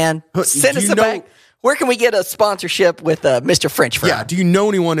 hey, man, send do us you a know- bag. Where can we get a sponsorship with Mr. French Fry? Yeah. Do you know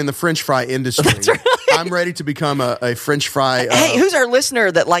anyone in the French fry industry? That's right. I'm ready to become a French fry. Hey, who's our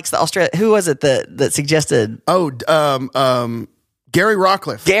listener that likes the Australia? Who was it that suggested? Gary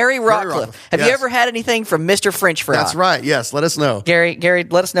Rockcliffe. Gary Rockcliffe. Have you Yes. ever had anything from Mr. French Fry? That's right. Yes. Let us know. Gary,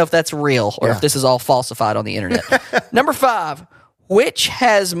 let us know if that's real or Yeah. if this is all falsified on the internet. Number 5, which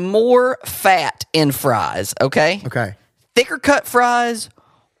has more fat in fries? Okay. Okay. Thicker cut fries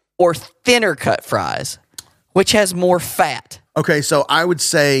or thinner cut fries? Which has more fat? Okay. So I would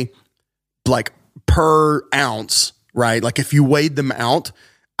say like per ounce, right? Like if you weighed them out,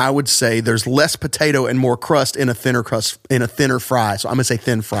 I would say there's less potato and more crust in a thinner fry. So I'm gonna say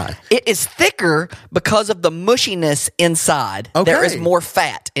thin fry. It is thicker because of the mushiness inside. Okay. There is more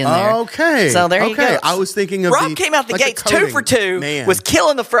fat in there. Okay. So there you go. I was thinking of Rob came out the like gates coating. 2 for 2, Man. was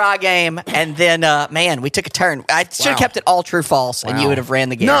killing the fry game, and then, we took a turn. I should have Wow. kept it all true false, and you would have ran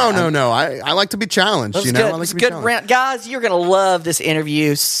the game. No. I like to be challenged. It was I good. like It was to a be good challenged. round. Guys, you're going to love this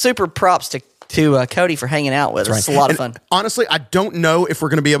interview. Super props to Cody for hanging out with us. It's a lot of fun. And honestly, I don't know if we're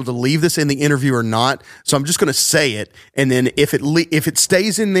going to be able to leave this in the interview or not. So I'm just going to say it, and then if it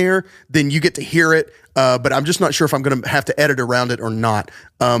stays in there, then you get to hear it. but I'm just not sure if I'm going to have to edit around it or not.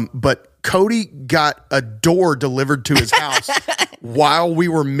 But Cody got a door delivered to his house while we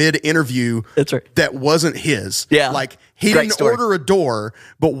were mid-interview. That's right. That wasn't his. Yeah. Like he Great didn't story. order a door,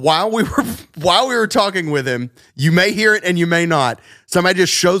 but while we were talking with him, you may hear it and you may not. Somebody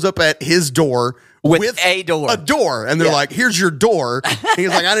just shows up at his door with a door. A door. And they're like, here's your door. And he's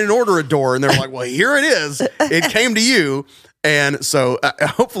like, I didn't order a door. And they're like, well, here it is. It came to you. And so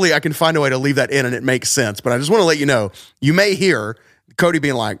hopefully I can find a way to leave that in and it makes sense. But I just want to let you know, you may hear Cody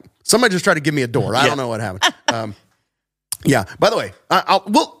being like, somebody just tried to give me a door. I don't know what happened. Yeah. By the way, I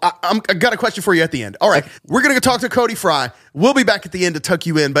got a question for you at the end. All right. We're going to go talk to Cody Fry. We'll be back at the end to tuck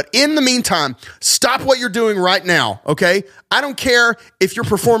you in. But in the meantime, stop what you're doing right now. Okay. I don't care if you're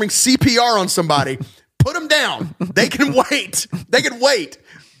performing CPR on somebody. Put them down. They can wait. They can wait.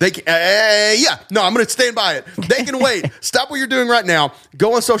 I'm going to stand by it. They can wait. Stop what you're doing right now.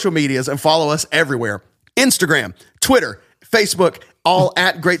 Go on social medias and follow us everywhere. Instagram, Twitter, Facebook, all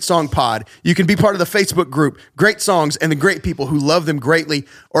at Great Song Pod. You can be part of the Facebook group, Great Songs and the great people who love them greatly.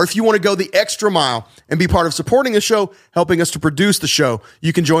 Or if you want to go the extra mile and be part of supporting the show, helping us to produce the show,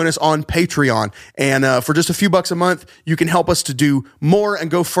 you can join us on Patreon. And for just a few bucks a month, you can help us to do more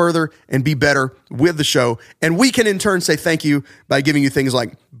and go further and be better with the show. And we can in turn say thank you by giving you things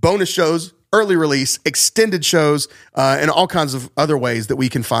like bonus shows, early release, extended shows, and all kinds of other ways that we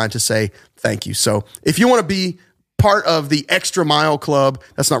can find to say thank you. So if you want to be part of the Extra Mile Club,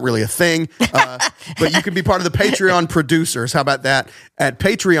 that's not really a thing, but you can be part of the Patreon producers. How about that? At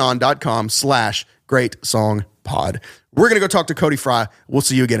patreon.com/Great Song Pod. We're going to go talk to Cody Fry. We'll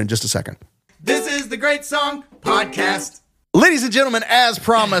see you again in just a second. This is the Great Song Podcast. Ladies and gentlemen, as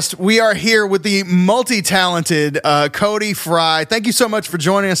promised, we are here with the multi-talented Cody Fry. Thank you so much for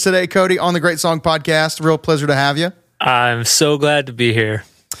joining us today, Cody, on the Great Song Podcast. Real pleasure to have you. I'm so glad to be here.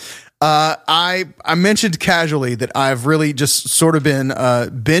 I mentioned casually that I've really just sort of been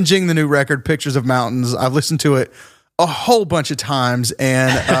binging the new record, Pictures of Mountains. I've listened to it a whole bunch of times,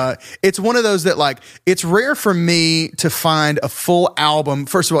 and it's one of those that, like, it's rare for me to find a full album.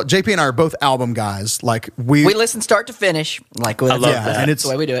 First of all, JP and I are both album guys. Like we listen start to finish. Like I love that. And it's the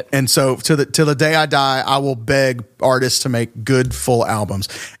way we do it. And so till the day I die, I will beg artists to make good full albums.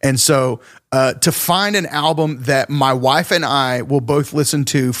 And so to find an album that my wife and I will both listen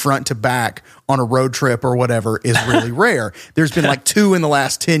to front to back on a road trip or whatever is really rare. There's been like 2 in the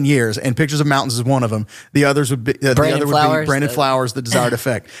last 10 years, and Pictures of Mountains is one of them. The others would be Brandon Flowers, The Desired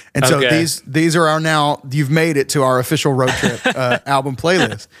Effect. And so these are our now. You've made it to our official road trip album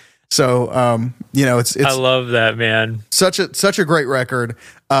playlist. So it's I love that, man. Such a great record.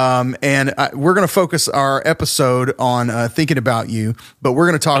 And we're going to focus our episode on thinking about you, but we're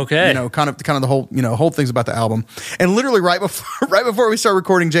going to talk, kind of the whole things about the album. And literally right before we start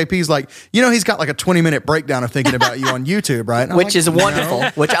recording, JP's like, he's got like a 20-minute breakdown of Thinking About You on YouTube, right? Which is wonderful.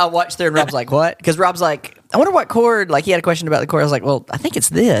 Which I watched through, and Rob's like, "What?" Because Rob's like, "I wonder what chord." Like he had a question about the chord. I was like, "Well, I think it's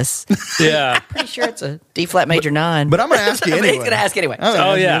this." Yeah, pretty sure it's a D flat major 9. But I'm going to ask you anyway. He's going to ask anyway.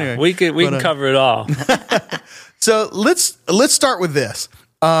 We can cover it all. So let's start with this.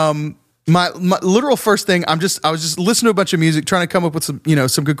 My literal first thing, I was just listening to a bunch of music, trying to come up with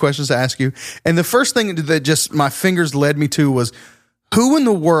some good questions to ask you. And the first thing that just my fingers led me to was, who in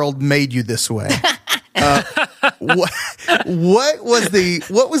the world made you this way? What was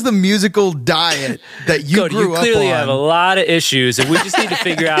the musical diet that you Cody, grew up on? You clearly have a lot of issues, and we just need to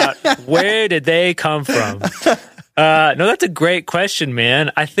figure out where did they come from. No, that's a great question,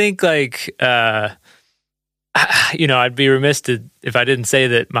 man. I think I'd be remiss if I didn't say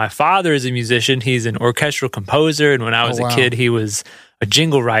that my father is a musician. He's an orchestral composer, and when I was a kid, he was a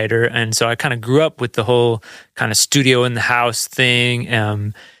jingle writer, and so I kind of grew up with the whole kind of studio in the house thing.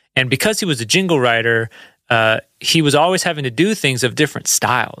 And because he was a jingle writer, he was always having to do things of different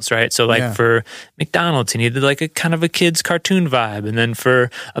styles, right? So for McDonald's, he needed like a kind of a kid's cartoon vibe. And then for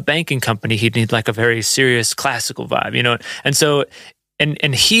a banking company, he'd need like a very serious classical vibe, And so,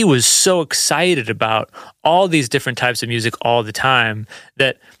 and he was so excited about all these different types of music all the time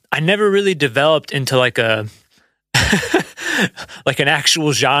that I never really developed into like a, like an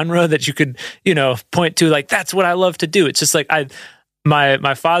actual genre that you could, point to, like, that's what I love to do. It's just like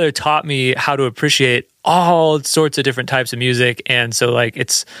my father taught me how to appreciate all sorts of different types of music. And so like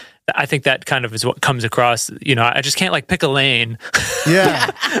I think that kind of is what comes across, I just can't like pick a lane. Yeah.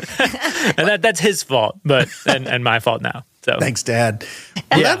 And that's his fault, and my fault now. So thanks, Dad.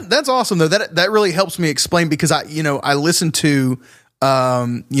 Well, that's awesome though. That really helps me explain, because I listen to,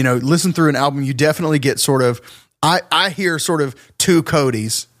 listen through an album. You definitely get sort of, I hear sort of 2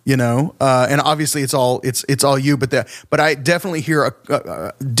 Codys and obviously it's all you, but I definitely hear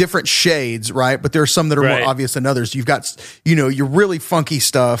different shades, right? But there are some that are more obvious than others. You've got, your really funky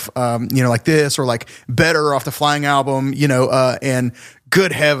stuff, like this, or like Better off the Flying Album, and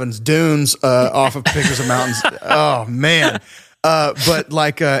good heavens, Dunes off of Pictures of Mountains. Oh man. But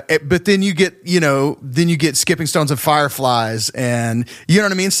then you get Skipping Stones and Fireflies, and you know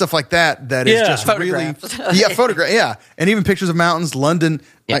what I mean, stuff like that. That is just Photographs. really, photograph, and even Pictures of Mountains, London.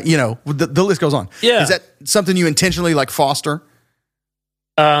 The list goes on. Yeah, is that something you intentionally foster?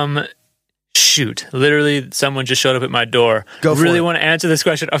 Shoot, literally, someone just showed up at my door. Go for really it. want to answer this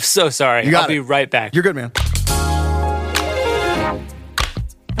question? I'm so sorry. I'll be right back. You're good, man.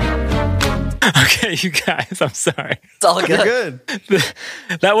 Okay, you guys, I'm sorry. It's all good. You're good.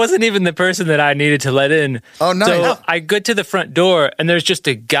 That wasn't even the person that I needed to let in. Oh, nice. So I get to the front door, and there's just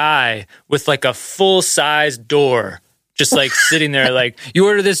a guy with a full-size door, just sitting there you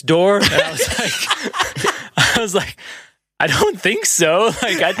order this door? And I was like, I don't think so.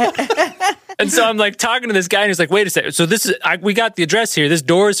 And so I'm talking to this guy, and he's like, wait a second. So this is, we got the address here. This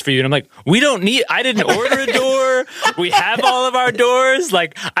door is for you. And I'm like, I didn't order a door. We have all of our doors.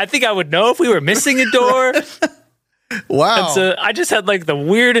 I think I would know if we were missing a door. Wow. And so I just had the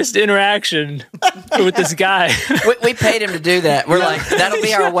weirdest interaction with this guy. We paid him to do that. We're that'll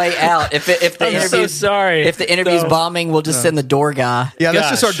be our way out. If the I'm interview, so sorry. If the interview's bombing, we'll just send the door guy. Yeah, that's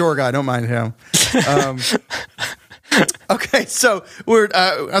just our Gosh. door guy. Don't mind him. Okay, so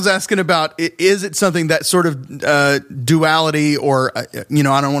I was asking about, is it something that sort of duality, or I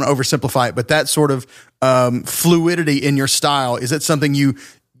don't want to oversimplify it, but that sort of fluidity in your style, is it something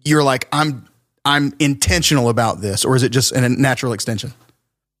you're like, I'm intentional about this, or is it just a natural extension?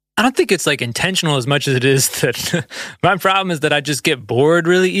 I don't think it's intentional as much as it is that my problem is that I just get bored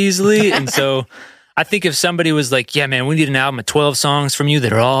really easily. And so I think if somebody was like, yeah, man, we need an album of 12 songs from you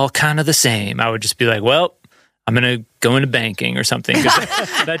that are all kind of the same, I would just be like, well, I'm going to go into banking or something. 'Cause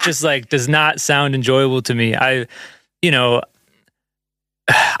that just does not sound enjoyable to me. I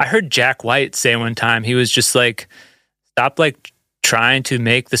heard Jack White say one time, he was just stop trying to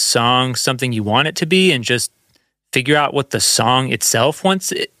make the song something you want it to be, and just figure out what the song itself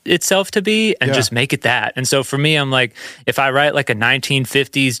wants itself to be, and just make it that. And so for me, I'm if I write a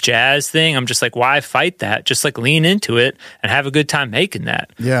 1950s jazz thing, I'm just why fight that? Just lean into it and have a good time making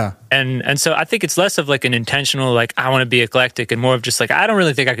that. Yeah. And so I think it's less of an intentional, I want to be eclectic, and more of just I don't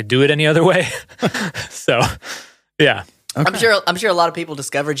really think I could do it any other way. So, yeah. Okay. I'm sure a lot of people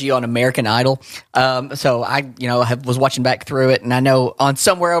discovered you on American Idol. So I, was watching back through it, and I know on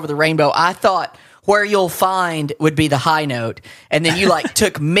Somewhere Over the Rainbow, I thought Where You'll Find would be the high note, and then you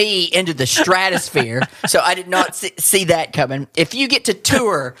took me into the stratosphere. So I did not see that coming. If you get to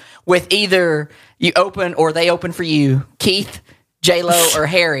tour with either you open or they open for you, Keith, J-Lo, or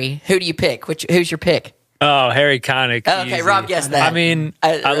Harry, who do you pick? Who's your pick? Oh, Harry Connick. Okay, easy. Rob guessed that. I mean,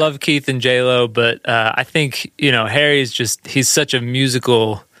 I love Keith and J-Lo, but I think, Harry's he's such a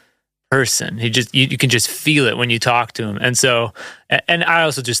musical person. He just, you can just feel it when you talk to him. And so, and I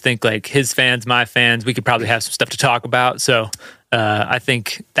also just think his fans, my fans, we could probably have some stuff to talk about. So I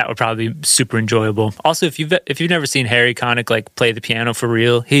think that would probably be super enjoyable. Also, if you've never seen Harry Connick play the piano for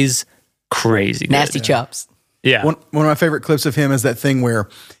real, he's crazy good. Nasty chops. Yeah. One of my favorite clips of him is that thing where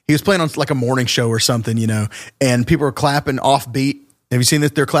he was playing on a morning show or something, and people are clapping off beat. Have you seen this?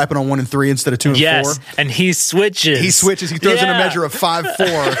 They're clapping on 1 and 3 instead of 2 and 4. Yes, and he switches. He throws in a measure of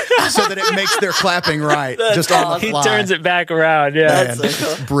 5/4 so that it makes their clapping right. Just on the fly. He turns it back around. Yeah.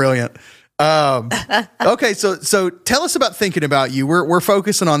 Man, brilliant. Okay, so tell us about Thinking About You. We're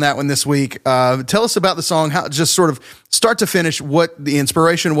focusing on that one this week. Tell us about the song, how just sort of start to finish, what the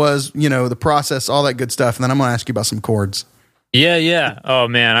inspiration was, the process, all that good stuff, and then I'm going to ask you about some chords. Yeah. Oh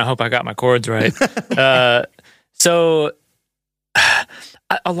man, I hope I got my chords right. So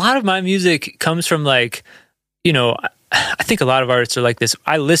a lot of my music comes from I think a lot of artists are like this.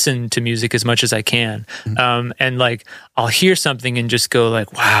 I listen to music as much as I can, and I'll hear something and just go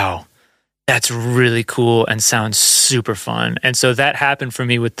wow, that's really cool and sounds super fun. And so that happened for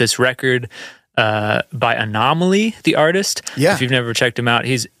me with this record by Anomaly, the artist. Yeah. If you've never checked him out,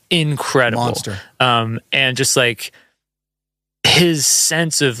 he's incredible. Monster. And just his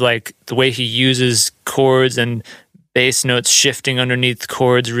sense of the way he uses chords and bass notes shifting underneath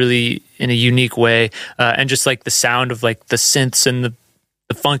chords really in a unique way. And just the sound of the synths and the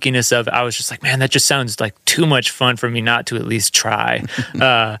funkiness of it, I was just man, that just sounds too much fun for me not to at least try.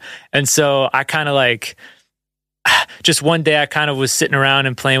 And so I kind of just one day I kind of was sitting around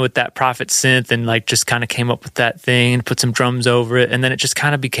and playing with that Prophet synth and just kind of came up with that thing and put some drums over it. And then it just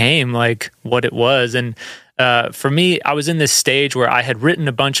kind of became what it was. And for me, I was in this stage where I had written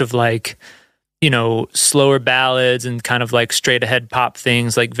a bunch of like, slower ballads and kind of like straight ahead pop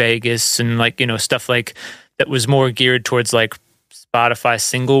things like Vegas and like, stuff like that was more geared towards like Spotify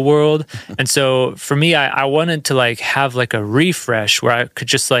single world. And so for me, I wanted to like have like a refresh where I could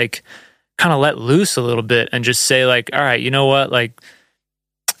just like kind of let loose a little bit and just say like, all right, you know what? Like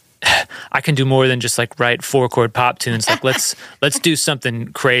I can do more than just like write 4-chord pop tunes. Like let's do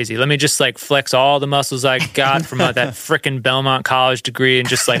something crazy. Let me just like flex all the muscles I got from that frickin' Belmont College degree and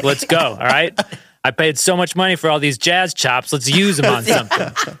just like, let's go. All right. I paid so much money for all these jazz chops. Let's use them on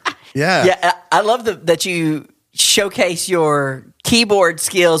something. Yeah. Yeah, I love that you showcase your keyboard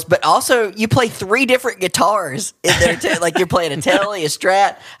skills, but also you play 3 different guitars in there too. Like you're playing a Tele, a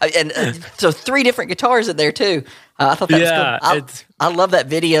Strat, and so 3 different guitars in there too. I thought that was cool. I love that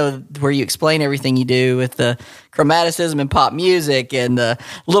video where you explain everything you do with the chromaticism and pop music and the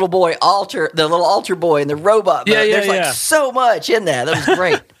little altar boy and the robot. There's like so much in that. That was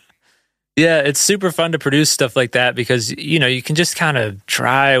great. Yeah, it's super fun to produce stuff like that because, you can just kind of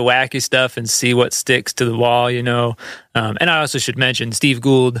try wacky stuff and see what sticks to the wall, And I also should mention Steve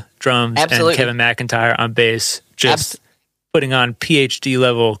Gould, drums, Absolutely. and Kevin McIntyre on bass, just putting on PhD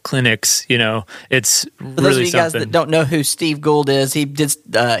level clinics, It's For really those of you guys something. that don't know who Steve Gould is,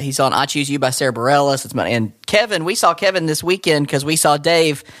 he's on I Choose You by Sarah Bareilles. And Kevin, we saw Kevin this weekend because we saw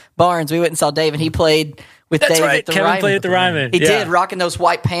Dave Barnes. We went and saw Dave, and he played with That's Dave right. at the Kevin Ryman. played at the Ryman. He did, rocking those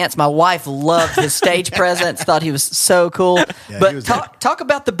white pants. My wife loved his stage presence, thought he was so cool. Yeah, but talk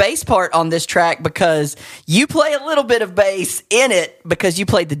about the bass part on this track because you play a little bit of bass in it because you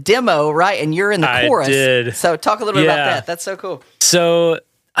played the demo, right? And you're in the chorus. I did. So talk a little bit about that. That's so cool. So,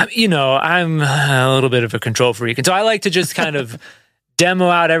 I'm a little bit of a control freak. And so I like to just kind of demo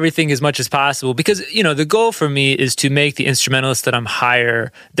out everything as much as possible because, the goal for me is to make the instrumentalists that I'm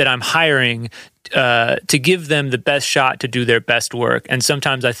hiring to give them the best shot to do their best work. And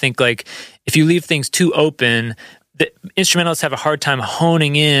sometimes I think like if you leave things too open, the instrumentalists have a hard time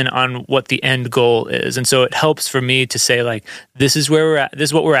honing in on what the end goal is. And so it helps for me to say like, this is where we're at.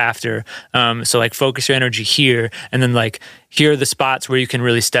 This is what we're after. So like focus your energy here. And then like, here are the spots where you can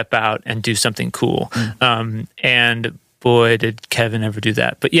really step out and do something cool. And boy, did Kevin ever do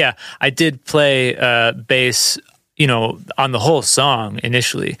that. But yeah, I did play bass, on the whole song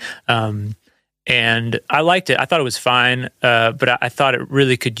initially. And I liked it. I thought it was fine, but I thought it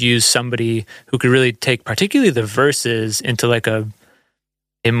really could use somebody who could really take particularly the verses into like a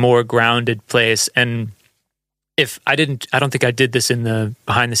more grounded place. And I don't think I did this in the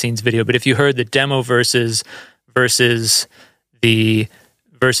behind the scenes video, but if you heard the demo verses versus the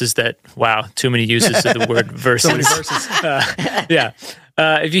verses that, wow, too many uses of the word verses. So many verses.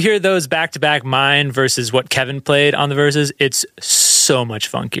 If you hear those back to back, mine versus what Kevin played on the verses, it's so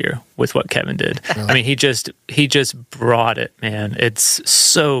much funkier with what Kevin did. Really? I mean, he just brought it, man. It's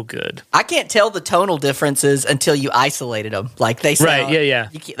so good. I can't tell the tonal differences until you isolated them. Like they sound, right, yeah.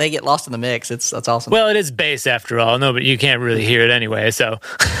 They get lost in the mix. That's awesome. Well, it is bass after all. No, but you can't really hear it anyway. So.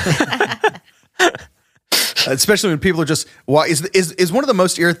 Especially when people are just is one of the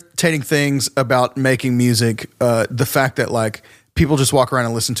most irritating things about making music the fact that like people just walk around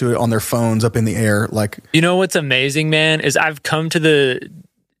and listen to it on their phones up in the air. Like, what's amazing, man, is I've come to the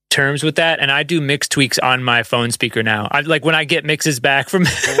terms with that, and I do mix tweaks on my phone speaker now. I like when I get mixes back from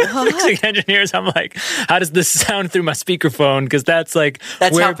mixing engineers, I'm like, how does this sound through my speakerphone? Because that's where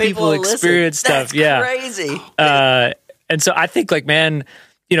how people experience stuff. That's crazy. And so I think like, man,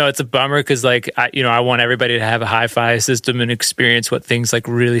 it's a bummer because like, I want everybody to have a hi-fi system and experience what things like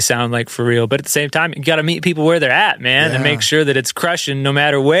really sound like for real. But at the same time, you got to meet people where they're at, man, and make sure that it's crushing no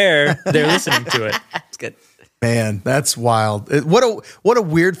matter where they're listening to it. That's good. Man, that's wild. What a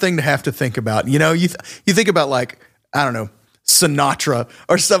weird thing to have to think about. You think about like, I don't know, Sinatra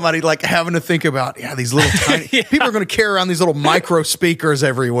or somebody like having to think about, these little tiny people are going to carry around these little micro speakers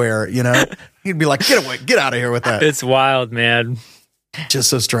everywhere, He'd be like, get out of here with that. It's wild, man. Just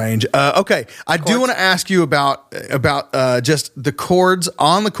so strange. Okay, I do want to ask you about just the chords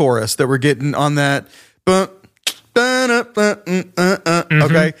on the chorus that we're getting on that.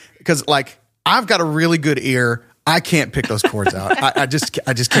 Okay, because like I've got a really good ear. I can't pick those chords out. I just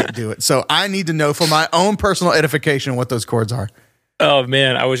can't do it. So I need to know for my own personal edification what those chords are. Oh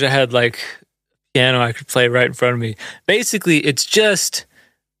man, I wish I had like piano I could play right in front of me. Basically, it's just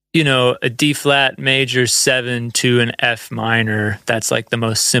a D flat major 7 to an F minor. That's like the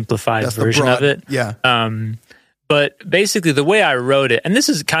most simplified version of it. Yeah. But basically the way I wrote it, and this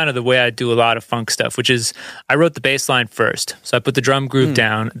is kind of the way I do a lot of funk stuff, which is I wrote the bass line first. So I put the drum groove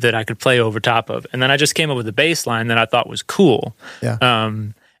down that I could play over top of. And then I just came up with a bass line that I thought was cool. Yeah.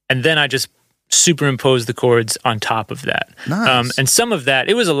 And then I just superimpose the chords on top of that. Nice. And some of that,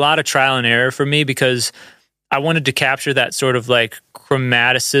 it was a lot of trial and error for me because I wanted to capture that sort of like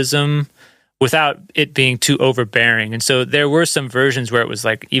chromaticism without it being too overbearing. And so there were some versions where it was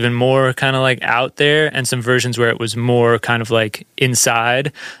like even more kind of like out there, and some versions where it was more kind of like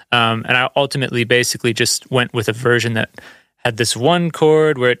inside. And I ultimately basically just went with a version that had this one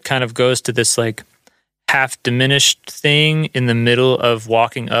chord where it kind of goes to this like half diminished thing in the middle of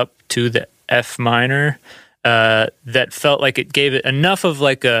walking up to the F minor, that felt like it gave it enough of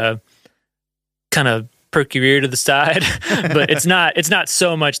like a kind of perk your ear to the side, but it's not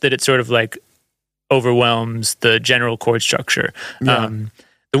so much that it sort of like overwhelms the general chord structure. Yeah.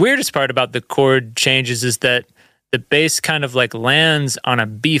 The weirdest part about the chord changes is that the bass kind of like lands on a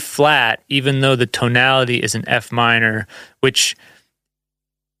B flat, even though the tonality is an F minor, which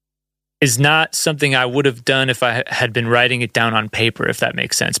is not something I would have done if I had been writing it down on paper, if that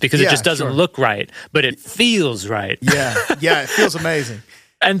makes sense, because it just doesn't look right, but it feels right. Yeah, it feels amazing.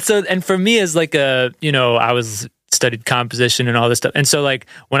 And for me as like I was studied composition and all this stuff. And so like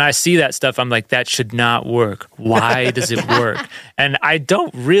when I see that stuff, I'm like, that should not work. Why does it work? And I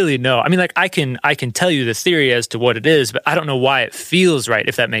don't really know. I mean, like I can tell you the theory as to what it is, but I don't know why it feels right,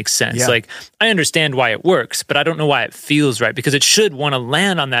 if that makes sense. Yeah. Like I understand why it works, but I don't know why it feels right, because it should want to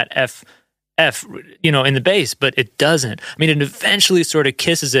land on that F, in the bass, but it doesn't. I mean, it eventually sort of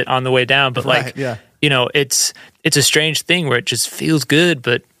kisses it on the way down, but like, it's a strange thing where it just feels good,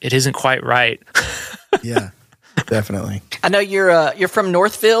 but it isn't quite right. Yeah. Definitely. I know you're from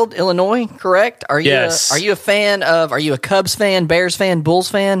Northfield, Illinois, correct? Yes. Are you a Cubs fan, Bears fan,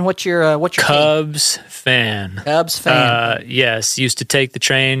 Bulls fan? What's your Cubs fan? Cubs fan. Yes, used to take the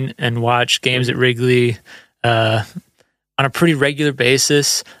train and watch games at Wrigley on a pretty regular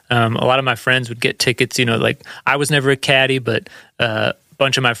basis. A lot of my friends would get tickets. Like I was never a caddy, but a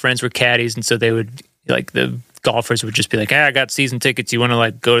bunch of my friends were caddies, and so they would like the golfers would just be like, "Hey, I got season tickets. You want to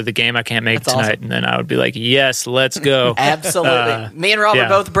like go to the game? I can't make That's tonight." awesome. And then I would be like, "Yes, let's go." Absolutely. Me and Rob are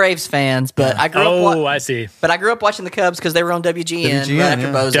both Braves fans, but I grew up. I see. But I grew up watching the Cubs because they were on WGN, right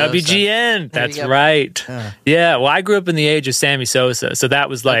after Bozo. WGN, so. that's There you go. right. Yeah. Well, I grew up in the age of Sammy Sosa, so that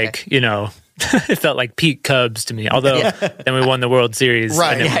was like, it felt like peak Cubs to me. Although then we won the World Series,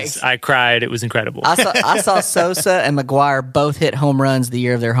 Right. and I cried. It was incredible. I saw Sosa and McGuire both hit home runs the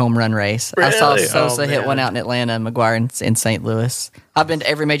year of their home run race. I saw Really? Sosa hit man. one out in Atlanta and McGuire in St. Louis. I've been to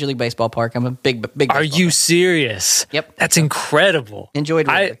every Major League Baseball park. I'm a big Are baseball you fan. serious? Yep. That's incredible. Enjoyed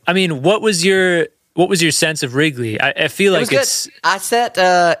Wrigley. I mean, what was your sense of Wrigley? I feel It like was good. I sat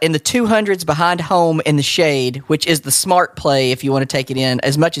in the 200s behind home in the shade, which is the smart play if you want to take it in.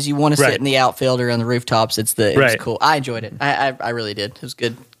 As much as you want to sit Right. in the outfield or on the rooftops, it was Right. cool. I enjoyed it. I really did. It was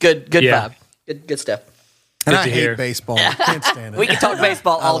good Yeah. vibe. Good stuff. And Good I to hate hear. baseball. I can't stand it. We can talk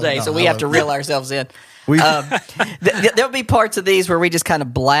baseball all day, so we have to reel ourselves in. There'll be parts of these where we just kind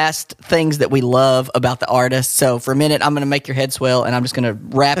of blast things that we love about the artist. So for a minute, I'm going to make your head swell, and I'm just going to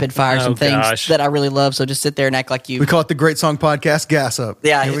rapid fire some things gosh. that I really love. So just sit there and act like you. We call it the Great Song Podcast, Gas Up.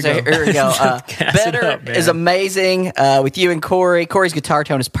 Yeah, Here we so go. here we go. Gas it Better up, man. is amazing with you and Corey. Corey's guitar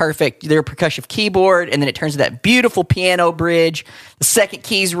tone is perfect. Their percussive keyboard, and then it turns to that beautiful piano bridge. The second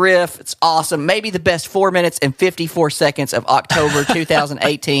keys riff, it's awesome. Maybe the best 4 minutes and 54 seconds of October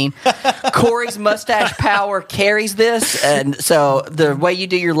 2018. Corey's mustache power carries this, and so the way you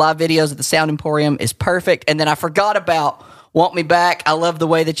do your live videos at the Sound Emporium is perfect. And then I forgot about Want Me Back. I love the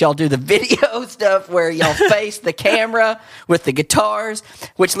way that y'all do the video stuff where y'all face the camera with the guitars,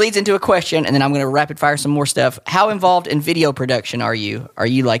 which leads into a question, and then I'm going to rapid fire some more stuff. How involved in video production are you? Are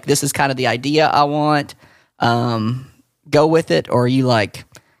you like, this is kind of the idea I want, go with it? Or are you like,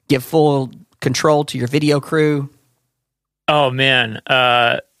 give full control to your video crew? Oh man,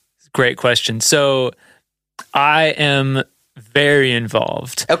 great question. So I am very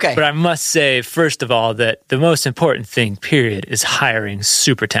involved. Okay. But I must say, first of all, that the most important thing, period, is hiring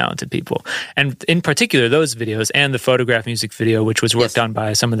super talented people. And in particular, those videos and the photograph music video, which was worked on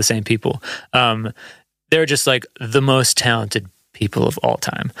by some of the same people, they're just like the most talented people of all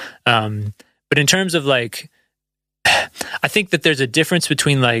time. But in terms of like, I think that there's a difference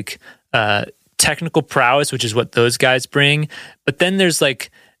between like technical prowess, which is what those guys bring, but then there's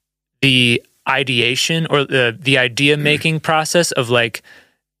like the ideation or the idea making process of like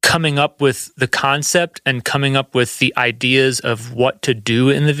coming up with the concept and coming up with the ideas of what to do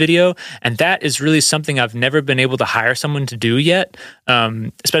in the video. And that is really something I've never been able to hire someone to do yet.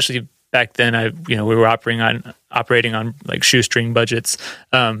 Especially back then, we were operating on like shoestring budgets.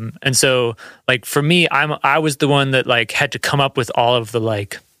 And so like for me, I was the one that like had to come up with all of the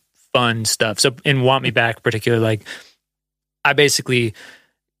like fun stuff. So in Want Me Back in particular, like I basically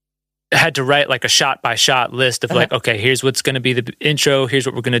had to write like a shot by shot list of like, okay, here's what's going to be the intro. Here's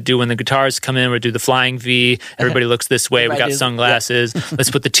what we're going to do when the guitars come in. We'll do the flying V. Everybody looks this way. We got sunglasses.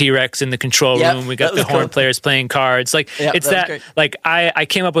 Let's put the T-Rex in the control room. We got the horn players playing cards. Like it's that like I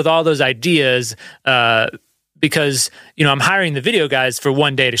came up with all those ideas, because, I'm hiring the video guys for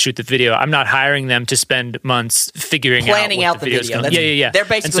one day to shoot the video. I'm not hiring them to spend months planning out the video. Yeah. They're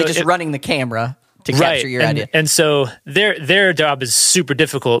basically just running the camera to capture your idea. And so their job is super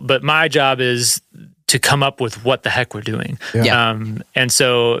difficult, but my job is to come up with what the heck we're doing. Yeah. And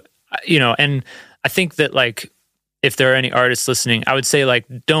so, and I think that like, if there are any artists listening, I would say like,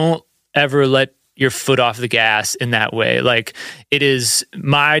 don't ever let your foot off the gas in that way. Like, it is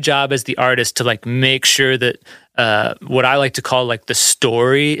my job as the artist to like make sure that what I like to call like the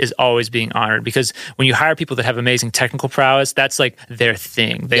story is always being honored, because when you hire people that have amazing technical prowess, that's like their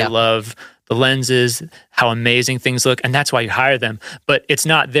thing. They love the lenses, how amazing things look, and that's why you hire them. But it's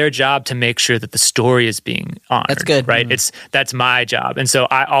not their job to make sure that the story is being honored. That's good. Right? That's my job. And so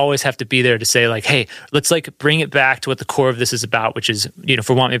I always have to be there to say like, hey, let's like bring it back to what the core of this is about, which is,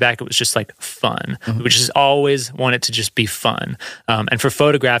 for Want Me Back, it was just like fun. We just always want it to just be fun. And for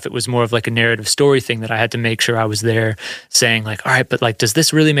Photograph, it was more of like a narrative story thing that I had to make sure I was there saying like, all right, but like, does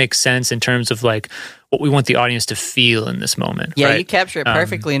this really make sense in terms of like what we want the audience to feel in this moment? Yeah, right? you capture it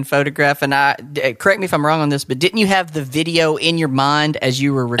perfectly in Photograph. And correct me if I'm wrong on this, but didn't you have the video in your mind as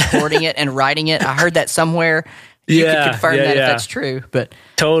you were recording it and writing it? I heard that somewhere. You could confirm that if that's true. But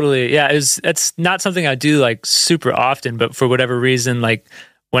totally, yeah, it's not something I do like super often, but for whatever reason, like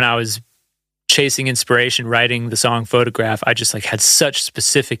when I was chasing inspiration, writing the song Photograph, I just like had such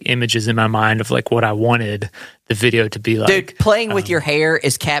specific images in my mind of like what I wanted the video to be like. Dude, playing with your hair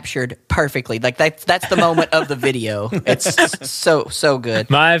is captured perfectly. Like that's the moment of the video. It's so good.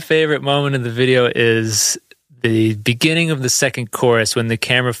 My favorite moment of the video is the beginning of the second chorus when the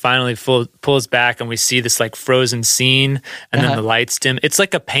camera finally pulls back and we see this like frozen scene and then the lights dim. It's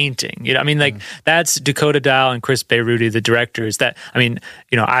like a painting. That's Dakota Dial and Chris Beyruti, the directors.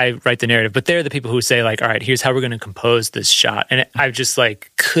 I write the narrative, but they're the people who say like, all right, here's how we're going to compose this shot. And I just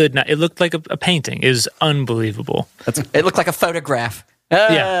like could not. It looked like a painting. It was unbelievable. It looked like a photograph. There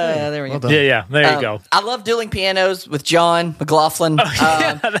we go. Well yeah, there you go. I love dueling pianos with John McLaughlin.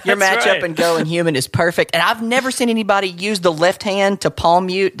 Your matchup and Go and Human is perfect. And I've never seen anybody use the left hand to palm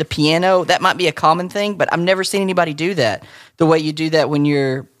mute the piano. That might be a common thing, but I've never seen anybody do that the way you do that when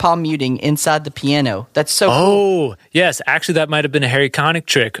you're palm muting inside the piano. That's so cool. Oh, yes. Actually, that might have been a Harry Connick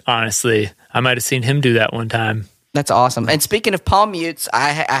trick, honestly. I might have seen him do that one time. That's awesome. And speaking of palm mutes, I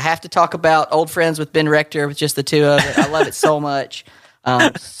have to talk about Old Friends with Ben Rector, with just the two of it. I love it so much.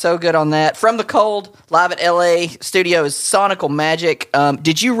 So good on that. From the Cold, live at LA studio is Sonical Magic.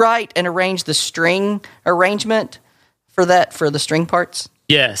 Did you write and arrange the string arrangement for the string parts?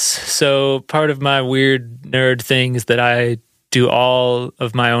 Yes. So part of my weird nerd thing is that I do all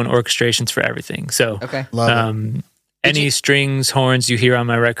of my own orchestrations for everything. So any strings, horns you hear on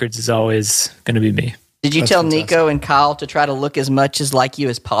my records is always going to be me. Did you tell Nico and Kyle to try to look as much as like you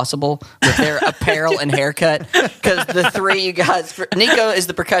as possible with their apparel and haircut? Because the three you guys, Nico is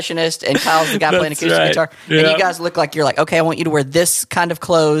the percussionist and Kyle's the guy playing acoustic guitar. Yeah. And you guys look like you're like, okay, I want you to wear this kind of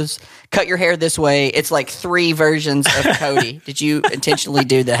clothes, cut your hair this way. It's like three versions of Cody. Did you intentionally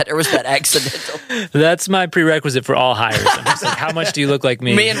do that, or was that accidental? That's my prerequisite for all hires. I'm just like, how much do you look like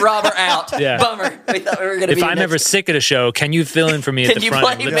me? Me and Rob are out. Yeah. Bummer. We thought we were going to be. If I'm ever sick at a show, can you fill in for me at the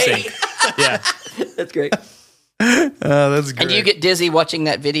front and lip sync? Yeah. That's great. That's great. And do you get dizzy watching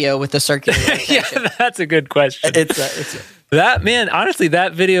that video with the circular rotation? Yeah, that's a good question. Honestly,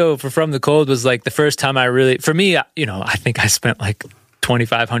 that video for From the Cold was like the first time I really, for me, I think I spent like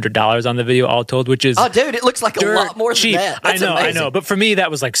 $2,500 on the video all told, which is dude, it looks like a lot more cheap. than that. That's I know. But for me,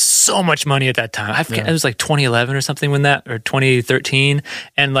 that was like so much money at that time. I forget, it was like 2011 or something or 2013.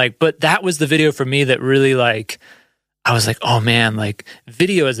 And like, but that was the video for me that really like, I was like, oh man, like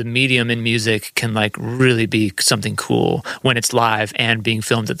video as a medium in music can like really be something cool when it's live and being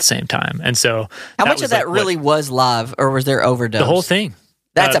filmed at the same time. And so how much of that really was live, or was there overdubs? The whole thing.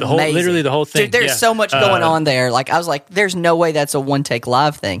 That's amazing. Literally the whole thing. Dude, there's so much going on there. Like I was like, there's no way that's a one take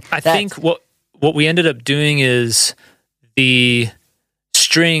live thing. I think what we ended up doing is the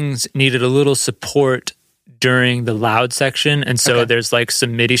strings needed a little support during the loud section. And so there's like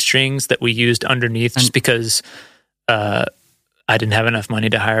some MIDI strings that we used underneath just because I didn't have enough money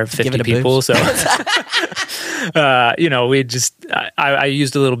to hire 50 people. So, I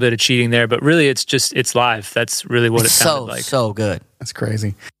used a little bit of cheating there, but really it's live. That's really what it sounded like. So good. That's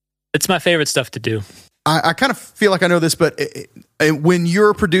crazy. It's my favorite stuff to do. I kind of feel like I know this, but when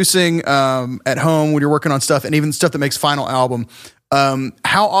you're producing at home, when you're working on stuff, and even stuff that makes final album,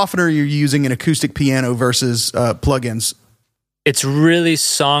 How often are you using an acoustic piano versus plugins? It's really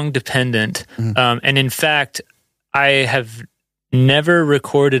song dependent. And in fact, I have never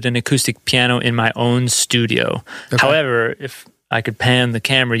recorded an acoustic piano in my own studio. Okay. However, if I could pan the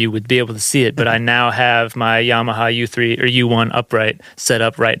camera, you would be able to see it. But I now have my Yamaha U3 or U1 upright set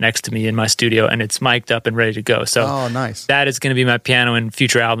up right next to me in my studio, and it's mic'd up and ready to go. So nice. That is going to be my piano in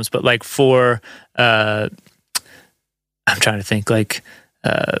future albums. But like for, I'm trying to think, like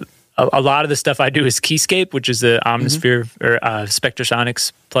a lot of the stuff I do is Keyscape, which is the Omnisphere or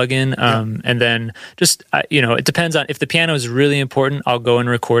Spectrasonics plugin. And then just, it depends on if the piano is really important, I'll go and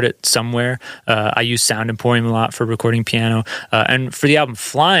record it somewhere. I use Sound Emporium a lot for recording piano. And for the album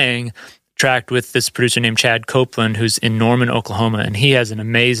Flying, tracked with this producer named Chad Copeland, who's in Norman, Oklahoma, and he has an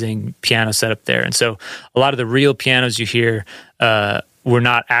amazing piano setup there. And so a lot of the real pianos you hear were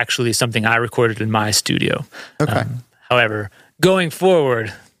not actually something I recorded in my studio. Okay. However, going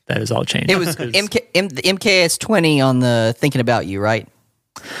forward, that has all changed. It was the MKS 20 on the Thinking About You, right?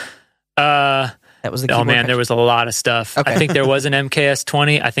 That was the keyboard man, patch. there was a lot of stuff. Okay. I think there was an MKS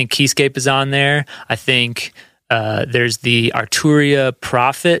 20. I think Keyscape is on there. I think there's the Arturia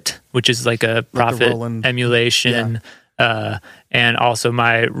Prophet, which is like a Prophet Roland emulation. And also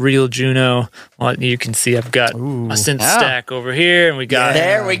my real Juno. Well, you can see I've got a synth stack over here, and we got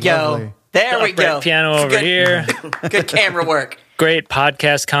There we go. lovely. There we go. piano over here. Good camera work. Great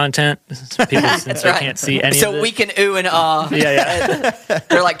podcast content. People, since they can't see any of So it. we can ooh and ah. Yeah.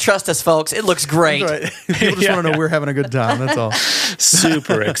 They're like, trust us, folks. It looks great. Right. People just want to know we're having a good time. That's all.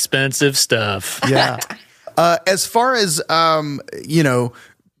 Super expensive stuff. Yeah. As far as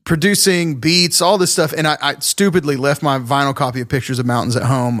producing beats, all this stuff, and I stupidly left my vinyl copy of Pictures of Mountains at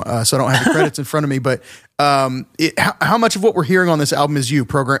home, so I don't have the credits in front of me. But how much of what we're hearing on this album is you,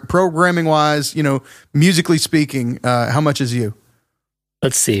 programming wise? Musically speaking, how much is you?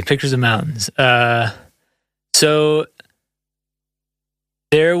 Let's see. Pictures of Mountains. So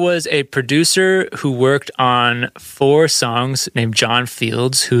there was a producer who worked on 4 songs named John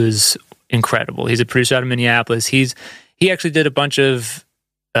Fields, who is incredible. He's a producer out of Minneapolis. He actually did a bunch of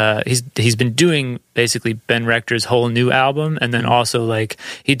he's been doing basically Ben Rector's whole new album, and then also like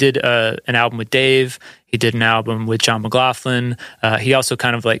he did an album with Dave. He did an album with John McLaughlin. He also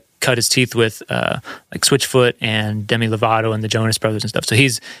kind of like cut his teeth with like Switchfoot and Demi Lovato and the Jonas Brothers and stuff. So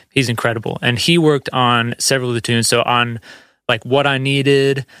he's incredible, and he worked on several of the tunes. So on like What I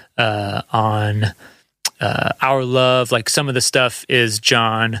Needed, on Our Love, like some of the stuff is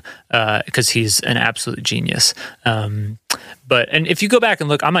John, because he's an absolute genius. And if you go back and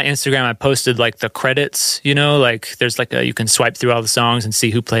look on my Instagram, I posted like the credits, like there's like you can swipe through all the songs and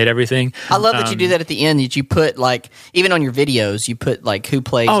see who played everything. I love that you do that at the end. That you put like, even on your videos, you put like who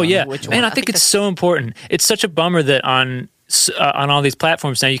plays. Oh on yeah, which one. man, I think it's so important. It's such a bummer that on all these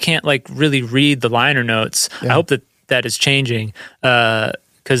platforms now you can't like really read the liner notes. I hope that is changing.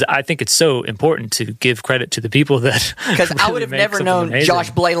 Because I think it's so important to give credit to the people that. Because really I would have never known amazing. Josh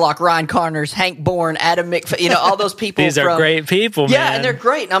Blaylock, Ryan Connors, Hank Bourne, Adam all those people. These are great people, man. Yeah, and they're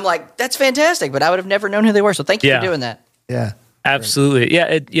great. And I'm like, that's fantastic. But I would have never known who they were. So thank you for doing that. Yeah. Absolutely.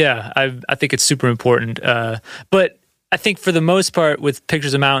 Yeah. I think it's super important. But I think for the most part with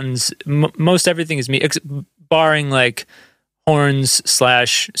Pictures of Mountains, most everything is me, barring like horns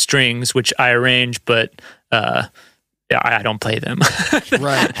 / strings, which I arrange, but I don't play them.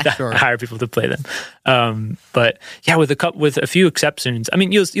 Right. Sure. I hire people to play them. But yeah, with a few exceptions, I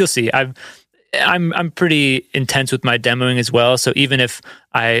mean, you'll see. I'm pretty intense with my demoing as well. So even if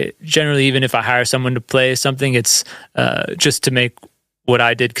I hire someone to play something, it's just to make what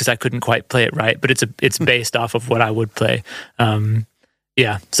I did because I couldn't quite play it right. But it's based off of what I would play.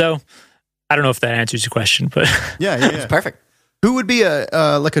 Yeah. So I don't know if that answers your question, but Yeah. It's perfect. Who would be a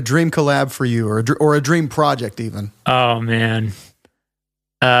dream collab for you, or a dream project even? Oh man,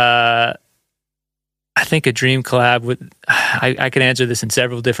 I think a dream collab would. I could answer this in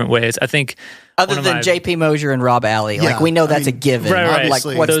several different ways. I think Other than JP Mosier and Rob Alley, like we know that's a given. Right. Like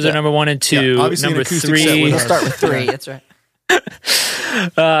Obviously. what's Those are number 1 and 2. obviously an Number acoustic set 3. with We'll us. start with 3. That's right.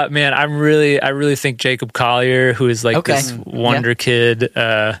 Man, I really think Jacob Collier, who is like this wonder kid,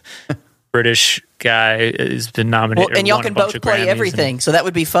 British guy, has been nominated. Well, and y'all can both play everything, so that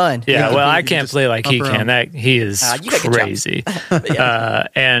would be fun. Yeah, Yeah, well, you I can can't just play like he bump can. around. He is you got good crazy.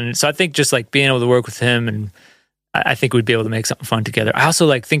 And so I think just like being able to work with him, and I think we'd be able to make something fun together. I also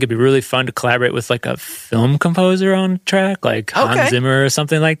like think it'd be really fun to collaborate with like a film composer on track, like Hans Zimmer or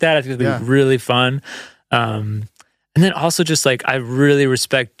something like that. I think it'd be really fun. And then also just like I really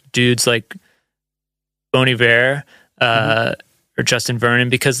respect dudes like Bon Iver, or Justin Vernon,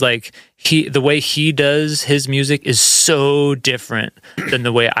 because like the way he does his music is so different than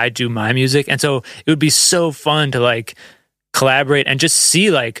the way I do my music. And so it would be so fun to like collaborate and just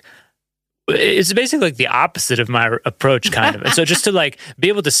see like, it's basically like the opposite of my approach kind of. And so just to like be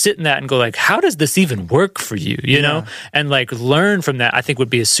able to sit in that and go like, how does this even work for you? You know? And like learn from that, I think would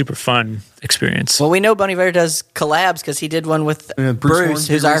be a super fun experience. Well, we know Bon Iver does collabs because he did one with Bruce,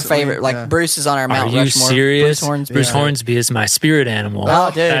 who's our favorite. Like Bruce is on our Mount Rushmore. Are you serious? Bruce Hornsby is my spirit animal. Oh,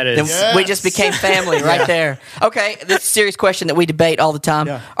 dude. That is, Then we just became family right there. Okay, this is a serious question that we debate all the time.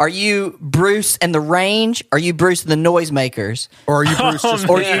 Yeah. Are you Bruce and the Range? Are you Bruce and the Noisemakers? Or are you Bruce just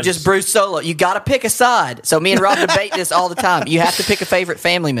Or are you just Bruce solo? You got to pick a side. So me and Rob debate this all the time. You have to pick a favorite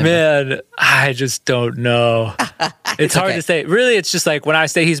family member. Man, I just don't know. It's hard to say. Really, it's just like when I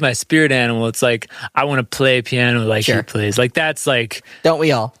say he's my spirit animal, it's like I want to play piano like he plays. Like that's like, don't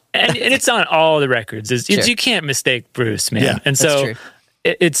we all? and it's on all the records. You can't mistake Bruce, man. Yeah, and so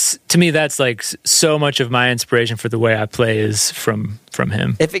it's to me that's like so much of my inspiration for the way I play is from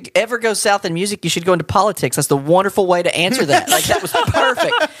him. If it ever goes south in music, you should go into politics. That's the wonderful way to answer that. Like that was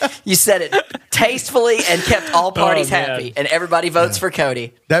perfect. You said it tastefully and kept all parties happy, and everybody votes for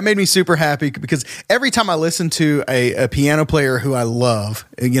Cody. That made me super happy because every time I listen to a piano player who I love,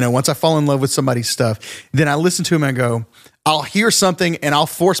 you know, once I fall in love with somebody's stuff, then I listen to him and go, I'll hear something and I'll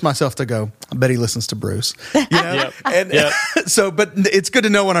force myself to go, I bet he listens to Bruce. You know? So, but it's good to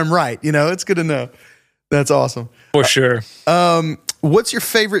know when I'm right. You know, it's good to know. That's awesome. For sure. What's your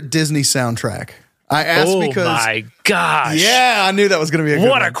favorite Disney soundtrack? I asked because. Oh my gosh. Yeah, I knew that was going to be a good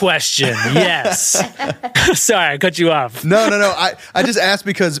What one. a question. Yes. Sorry, I cut you off. No. I just asked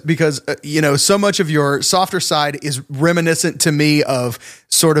because you know, so much of your softer side is reminiscent to me of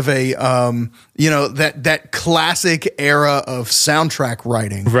sort of a you know, that classic era of soundtrack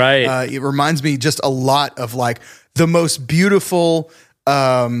writing. Right. It reminds me just a lot of like the most beautiful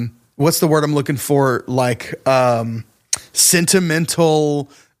what's the word I'm looking for? Like sentimental,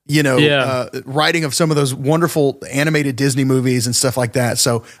 you know, writing of some of those wonderful animated Disney movies and stuff like that.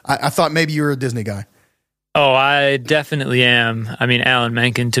 So I thought maybe you were a Disney guy. Oh, I definitely am. I mean, Alan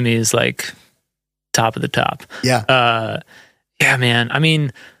Menken to me is like top of the top. Yeah. Yeah, man. I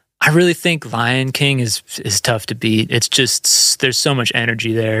mean, I really think Lion King is tough to beat. It's just, there's so much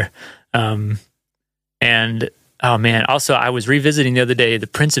energy there. And oh man, also I was revisiting the other day the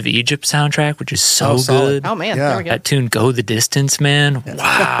Prince of Egypt soundtrack, which is so good. Oh man, Yeah. there we go. That tune "Go the Distance," man.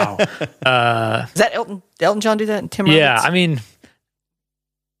 Wow. Is that Elton? Did Elton John do that? And Tim Yeah, Robbins? I mean,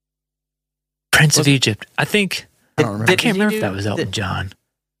 Prince of Egypt. I think I don't remember. I can't remember if that was Elton John.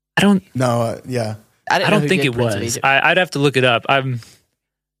 I don't. No, yeah. I I don't think it was. I'd have to look it up. I'm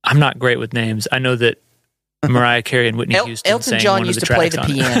not great with names. I know that Mariah Carey and Whitney Houston. Elton sang John one used of to the play the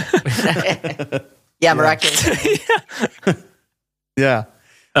tracks on it. piano. Yeah, Mariah Carey. Yeah.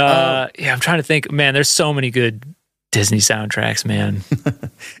 Yeah, I'm trying to think. Man, there's so many good Disney soundtracks, man.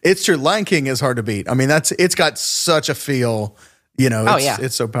 It's true. Lion King is hard to beat. I mean, it's got such a feel, you know,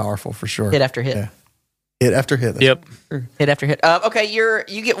 it's so powerful for sure. Hit after hit. Yeah. Hit after hit. That's Yep. true. Hit after hit. Okay, you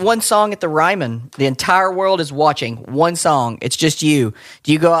get one song at the Ryman. The entire world is watching. One song. It's just you.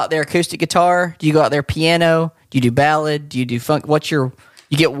 Do you go out there acoustic guitar? Do you go out there piano? Do you do ballad? Do you do funk?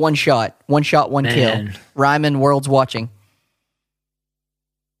 You get one shot, one kill. Man. Ryman, world's watching.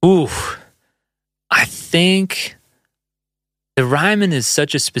 Ooh, I think the Ryman is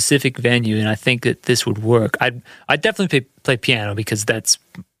such a specific venue, and I think that this would work. I'd definitely play piano because that's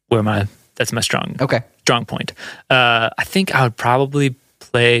my strong point. I think I would probably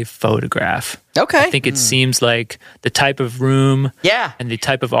play Photograph. Okay. I think it seems like the type of room and the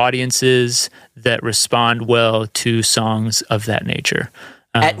type of audiences that respond well to songs of that nature.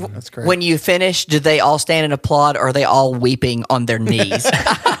 That's great. When you finish, do they all stand and applaud, or are they all weeping on their knees?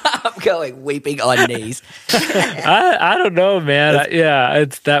 I'm going weeping on knees. I don't know, man.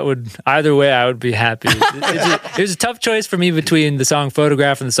 Either way, I would be happy. It was a tough choice for me between the song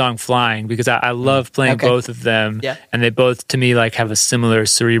Photograph and the song Flying because I love playing both of them. Yeah. And they both, to me, like have a similar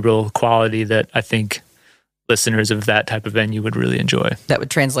cerebral quality that I think listeners of that type of venue would really enjoy. That would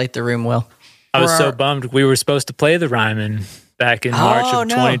translate the room well. I was so bummed. We were supposed to play the Ryman back in March of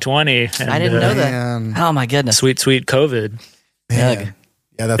 2020. And, I didn't know that. Man. Oh my goodness. Sweet COVID. Yeah,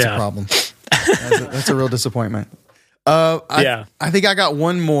 that's a problem. That's a real disappointment. I think I got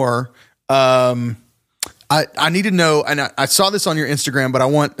one more. I need to know, and I saw this on your Instagram, but I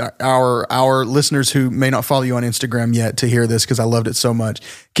want our listeners who may not follow you on Instagram yet to hear this because I loved it so much.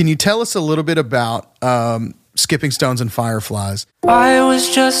 Can you tell us a little bit about Skipping Stones and Fireflies? I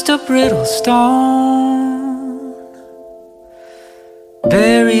was just a brittle stone,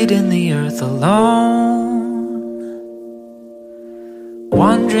 buried in the earth alone.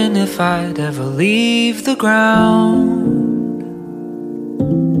 wondering if I'd ever leave the ground.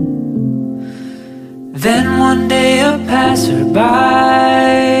 Then one day a passerby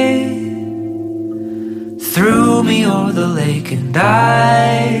threw me o'er the lake and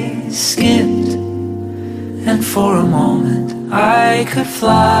I skipped, and for a moment I could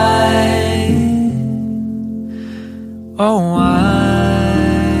fly. Oh,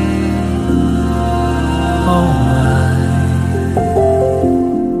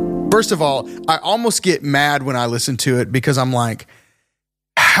 First of all, I almost get mad when I listen to it because I'm like,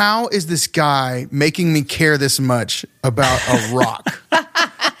 how is this guy making me care this much about a rock?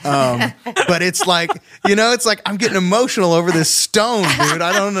 But it's like, it's like I'm getting emotional over this stone, dude.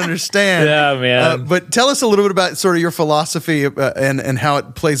 I don't understand. Yeah, man. But tell us a little bit about sort of your philosophy and how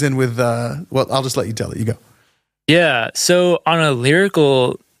it plays in with, well, I'll just let you tell it. You go. Yeah. So on a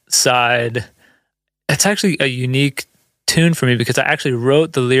lyrical side, it's actually a unique tune for me because I actually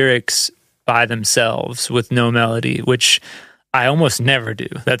wrote the lyrics by themselves with no melody, which I almost never do.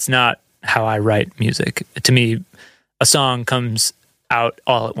 That's not how I write music. To me, a song comes out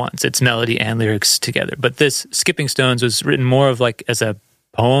all at once. It's melody and lyrics together. But this Skipping Stones was written more of like as a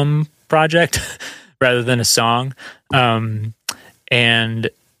poem project rather than a song. And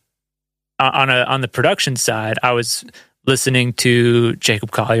on the production side, I was listening to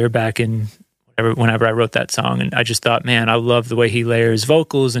Jacob Collier back in whenever I wrote that song, and I just thought, man, I love the way he layers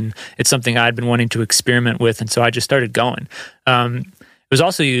vocals, and it's something I'd been wanting to experiment with, and so I just started going. It was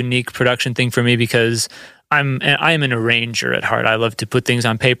also a unique production thing for me because I am an arranger at heart. I love to put things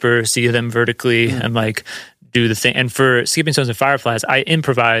on paper, see them vertically, and like do the thing. And for Skipping Stones and Fireflies, I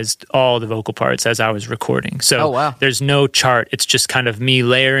improvised all the vocal parts as I was recording. So there's no chart. It's just kind of me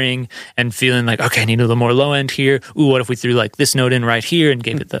layering and feeling like, okay, I need a little more low end here. Ooh, what if we threw like this note in right here and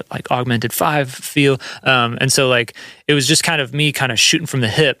gave it the like augmented 5 feel? And so like it was just kind of me kind of shooting from the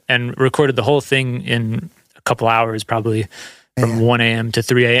hip and recorded the whole thing in a couple hours, probably from 1 a.m. to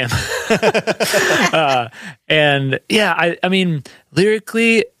 3 a.m. And yeah, I mean,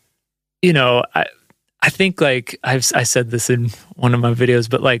 lyrically, I think like I said this in one of my videos,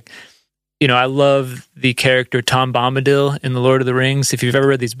 but like, I love the character Tom Bombadil in The Lord of the Rings. If you've ever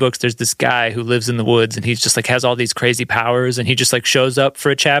read these books, there's this guy who lives in the woods and he's just like has all these crazy powers and he just like shows up for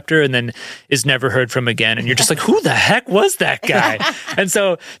a chapter and then is never heard from again. And you're just like, who the heck was that guy? And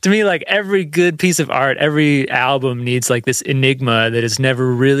so to me, like every good piece of art, every album needs like this enigma that is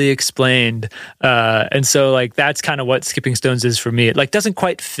never really explained. And so like that's kind of what Skipping Stones is for me. It like doesn't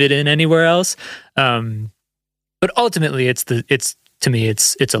quite fit in anywhere else. But ultimately to me,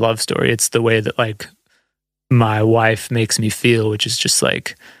 it's a love story. It's the way that like my wife makes me feel, which is just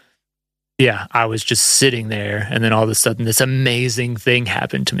like, yeah, I was just sitting there and then all of a sudden this amazing thing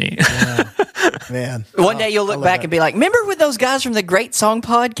happened to me. Yeah. Man. One day you'll look back and be like, remember when those guys from the Great Song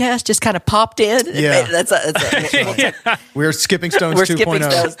Podcast just kind of popped in? Yeah. That's We're Skipping Stones 2.0. We're Skipping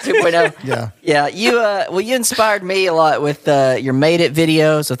Stones 2.0. Yeah. Yeah. You inspired me a lot with your Made It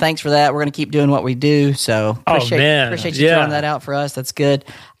video. So thanks for that. We're going to keep doing what we do. So appreciate you throwing that out for us. That's good.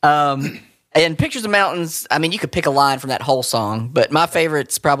 And Pictures of Mountains, I mean, you could pick a line from that whole song, but my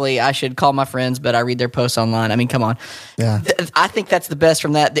favorite's probably I Should Call My Friends, but I read their posts online. I mean, come on. Yeah. I think that's the best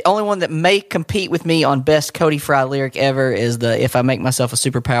from that. The only one that may compete with me on best Cody Fry lyric ever is the If I Make Myself a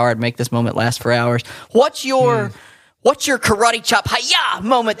Superpower, I'd Make This Moment Last for Hours. What's your karate chop hi-ya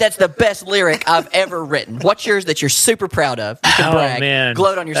moment that's the best lyric I've ever written? What's yours that you're super proud of? You can brag, man.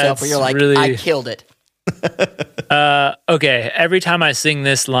 gloat on yourself, where you're like, really... I killed it. Okay, every time I sing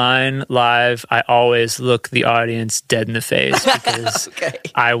this line live, I always look the audience dead in the face because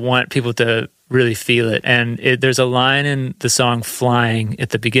I want people to really feel it. And there's a line in the song Flying at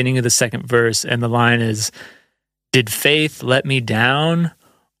the beginning of the second verse, and the line is, did faith let me down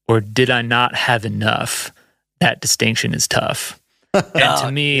or did I not have enough? That distinction is tough. And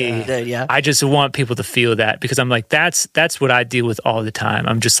to me, I just want people to feel that because I'm like, that's what I deal with all the time.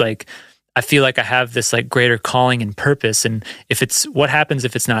 I'm just like, I feel like I have this like greater calling and purpose. And what happens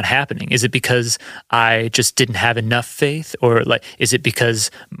if it's not happening? Is it because I just didn't have enough faith? Or like, is it because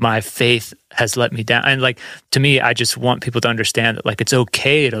my faith has let me down? And like, to me, I just want people to understand that like, it's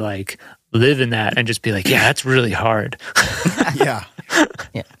okay to like live in that and just be like, yeah, that's really hard. Yeah.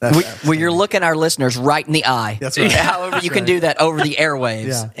 Yeah. Well, you're looking our listeners right in the eye. That's right. However, you can do that over the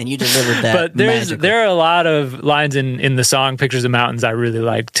airwaves, and you delivered that. But there are a lot of lines in the song "Pictures of Mountains" I really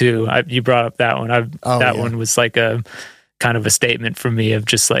like too. You brought up that one. That one was like a kind of a statement for me of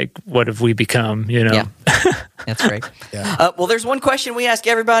just like, what have we become, you know? Yeah. That's great. Well, there's one question we ask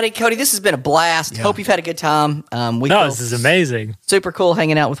everybody. Cody, this has been a blast. Hope you've had a good time. This is amazing. Super cool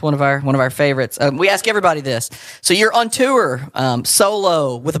hanging out with one of our favorites. We ask everybody this. So you're on tour,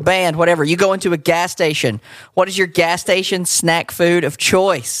 solo, with a band, whatever. You go into a gas station. What is your gas station snack food of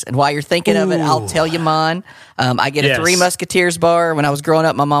choice? And while you're thinking of it, I'll tell you mine. I get a Three Musketeers bar. When I was growing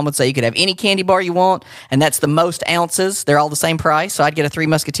up, my mom would say you could have any candy bar you want, and that's the most ounces. They're all the same price, so I'd get a Three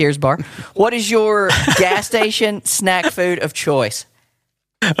Musketeers bar. What is your gas station snack food of choice?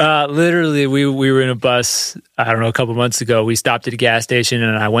 Literally, we were in a bus, I don't know, a couple months ago. We stopped at a gas station,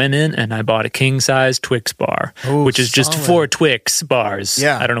 and I went in and I bought a king-size Twix bar, which is just 4 Twix bars.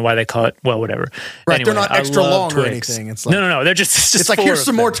 Yeah. I don't know why they call it, well, whatever. Right, anyway, they're not extra long or anything. It's like, no, they're just it's like, 4 here's of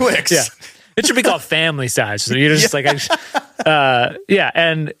some them. more Twix. Yeah. It should be called family size. So you're just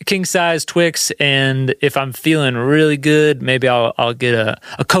and king size Twix. And if I'm feeling really good, maybe I'll get a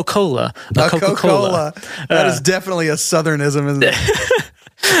Coca-Cola. A Coca-Cola. That is definitely a Southernism, isn't it?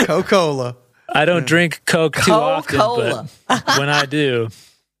 Coca-Cola. I don't drink Coke too often, Coca-Cola. but when I do,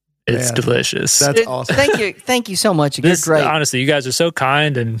 it's delicious. That's awesome. Thank you so much. You're great. Honestly, you guys are so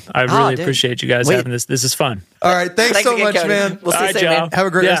kind, and I really appreciate you guys having this. This is fun. All right, thanks so again, much, Cody. man. We'll see you soon, man. Have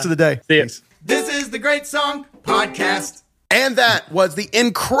a great rest of the day. See ya. Peace. This is the Great Song Podcast. And that was the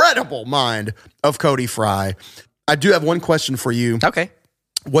incredible mind of Cody Fry. I do have one question for you. Okay.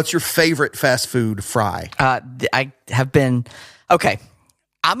 What's your favorite fast food fry? I have been okay.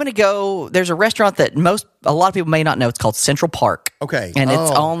 I'm going to go. There's a restaurant that a lot of people may not know. It's called Central Park. Okay. And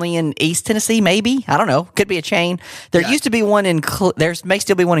it's only in East Tennessee, maybe. I don't know. Could be a chain. There used to be one there may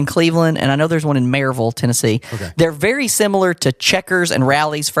still be one in Cleveland, and I know there's one in Maryville, Tennessee. Okay. They're very similar to Checkers and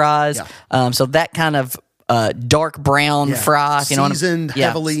Rally's fries. Yeah. So that kind of dark brown fry. If you know Seasoned what I'm,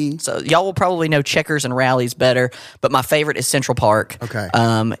 heavily. So y'all will probably know Checkers and Rally's better, but my favorite is Central Park. Okay.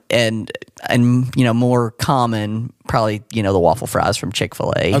 And more common, probably the waffle fries from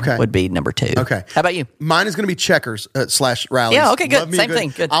Chick-fil-A would be number 2. Okay. How about you? Mine is going to be Checkers / Rallies. Yeah, okay, good. Love me Same thing.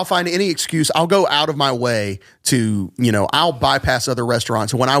 Good. I'll find any excuse. I'll go out of my way to, I'll bypass other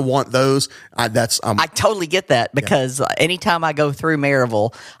restaurants. When I want those, I totally get that because anytime I go through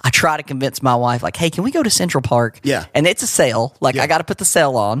Maryville, I try to convince my wife, like, hey, can we go to Central Park? Yeah. And it's a sale. Like, I got to put the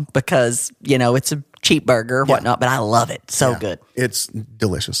sale on because, it's a cheap burger, whatnot, but I love it. So good. It's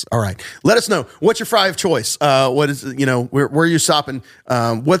delicious. All right. Let us know. What's your fry of choice? What is, where are you shopping?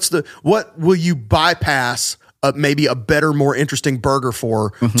 What will you bypass maybe a better, more interesting burger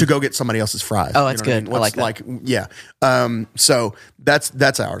for to go get somebody else's fries? Oh, that's good. I like that. Yeah. So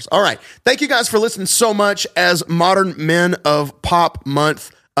that's ours. All right. Thank you guys for listening so much as Modern Men of Pop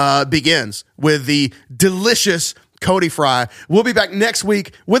Month begins with the delicious Cody Fry. We'll be back next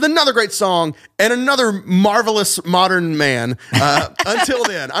week with another great song and another marvelous modern man. Until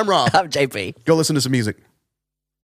then, I'm Rob. I'm JP. Go listen to some music.